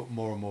do is put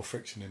more and more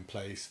friction in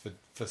place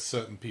for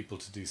certain people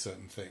to do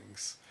certain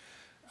things.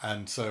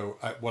 And so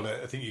what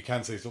I think you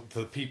can say is for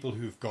the people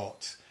who've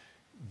got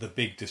the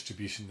big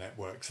distribution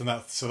networks, and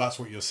that's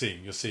what you're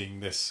seeing. You're seeing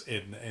this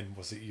in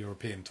was it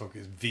European talk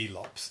is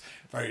VLOPs,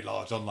 very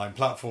large online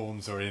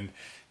platforms, or in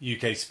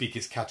UK speak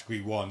it's category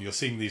 1. You're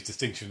seeing these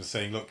distinctions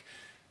saying, look,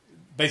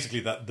 basically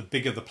that the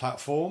bigger the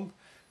platform,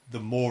 the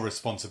more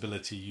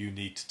responsibility you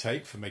need to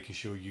take for making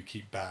sure you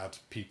keep bad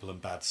people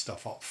and bad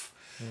stuff off.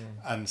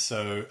 And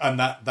so, and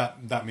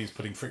that means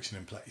putting friction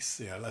in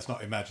place. Let's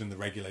not imagine the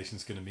regulation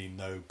is going to mean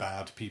no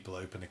bad people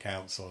open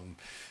accounts on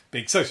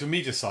big social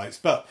media sites,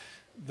 but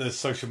the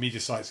social media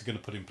sites are going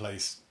to put in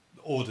place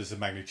orders of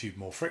magnitude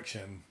more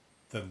friction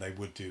than they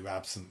would do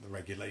absent the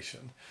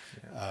regulation,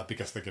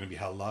 because they're going to be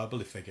held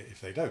liable if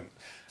they don't.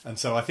 And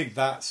so I think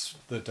that's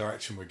the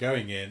direction we're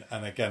going in.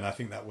 And again, I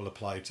think that will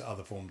apply to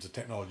other forms of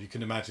technology. You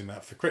can imagine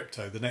that for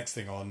crypto, the next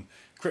thing on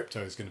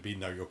crypto is going to be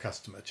know your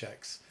customer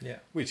checks,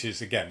 which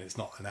is, again, it's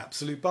not an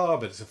absolute bar,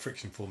 but it's a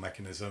frictionful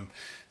mechanism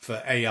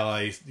for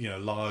AI,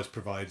 large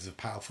providers of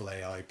powerful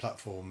AI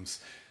platforms.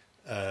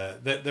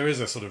 there is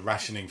a sort of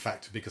rationing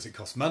factor because it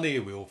costs money.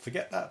 We all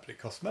forget that, but it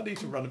costs money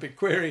to run a big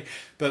query.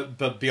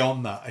 But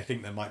beyond that, I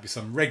think there might be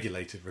some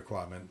regulated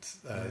requirement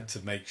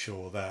to make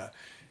sure that,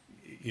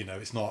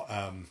 it's not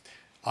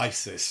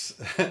ISIS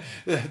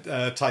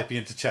typing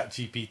into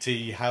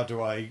ChatGPT, how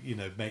do I,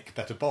 make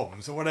better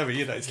bombs or whatever.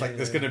 It's like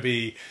there's going to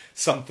be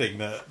something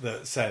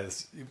that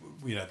says,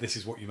 this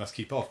is what you must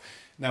keep off.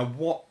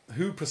 Now,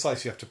 who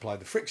precisely you have to apply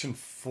the friction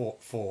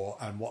for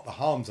and what the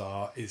harms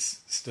are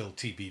is still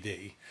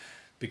TBD,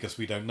 because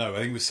we don't know. I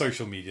think with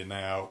social media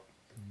now,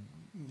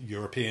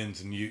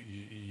 Europeans and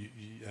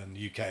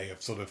UK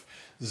have sort of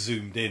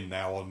zoomed in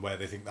now on where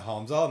they think the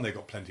harms are, and they've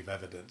got plenty of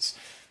evidence.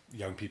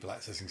 Young people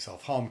accessing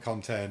self-harm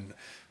content,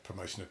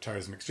 promotion of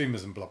terrorism,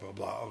 extremism, blah, blah,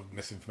 blah,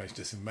 misinformation,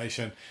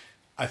 disinformation.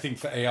 I think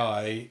for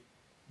AI,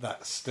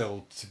 that's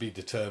still to be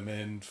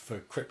determined. For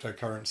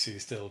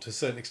cryptocurrency, still to a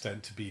certain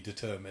extent to be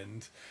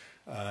determined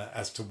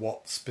as to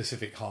what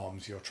specific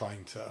harms you're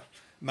trying to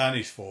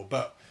manage for.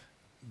 But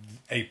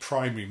a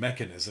primary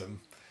mechanism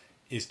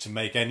is to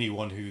make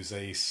anyone who's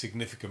a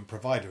significant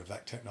provider of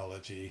that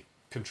technology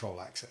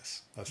control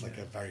access. That's like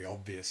a very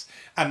obvious.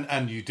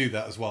 And you do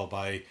that as well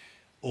by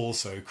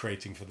also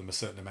creating for them a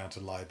certain amount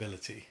of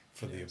liability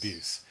for the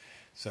abuse.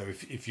 So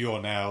if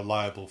you're now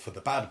liable for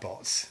the bad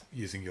bots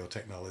using your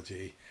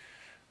technology,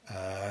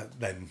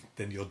 then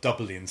you're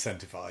doubly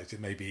incentivized. It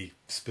may be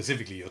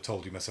specifically you're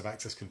told you must have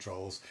access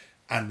controls,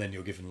 and then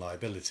you're given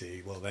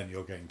liability. Well, then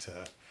you're going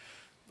to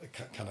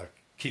kind of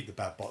keep the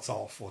bad bots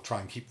off, or try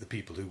and keep the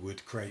people who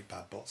would create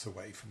bad bots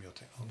away from your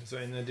technology. So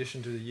in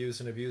addition to the use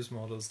and abuse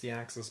models, the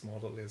access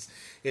model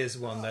is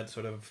one that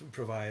sort of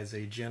provides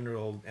a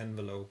general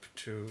envelope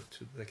to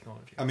the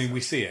technology. I mean,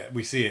 we see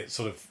it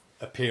sort of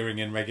appearing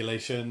in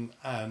regulation,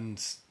 and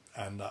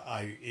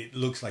it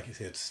looks like it's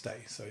here to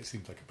stay. So it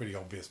seems like a pretty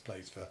obvious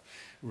place for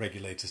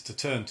regulators to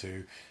turn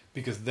to,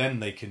 because then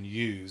they can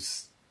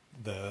use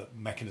the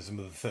mechanism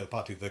of the third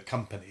party, the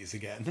companies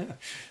again.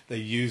 They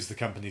use the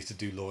companies to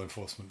do law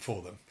enforcement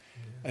for them.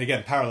 And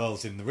again,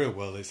 parallels in the real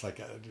world, it's like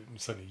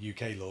certainly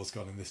UK law's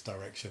gone in this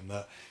direction,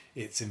 that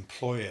it's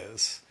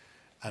employers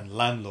and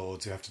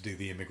landlords who have to do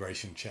the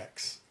immigration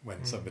checks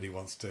when somebody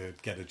wants to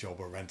get a job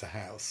or rent a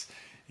house.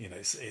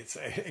 It's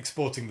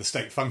exporting the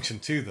state function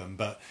to them,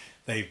 but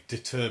they've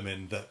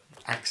determined that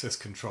access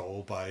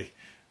control by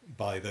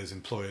those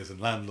employers and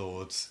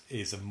landlords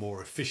is a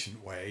more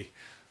efficient way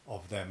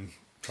of them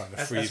trying to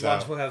freeze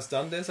out. As one who has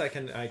done this, I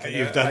can argue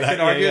yeah.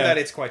 that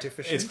it's quite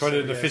efficient. It's quite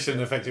an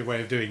efficient, effective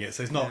way of doing it.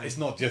 So it's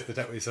not just that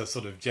it's a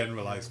sort of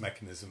generalized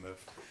mechanism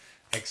of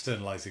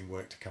externalizing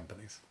work to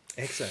companies.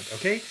 Excellent.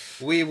 Okay,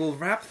 we will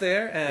wrap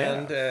there,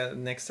 and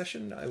next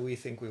session we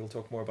think we will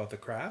talk more about the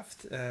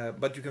craft.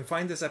 But you can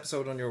find this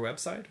episode on your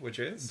website, which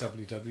is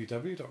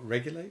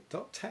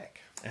www.regulate.tech.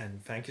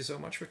 And thank you so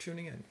much for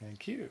tuning in.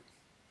 Thank you.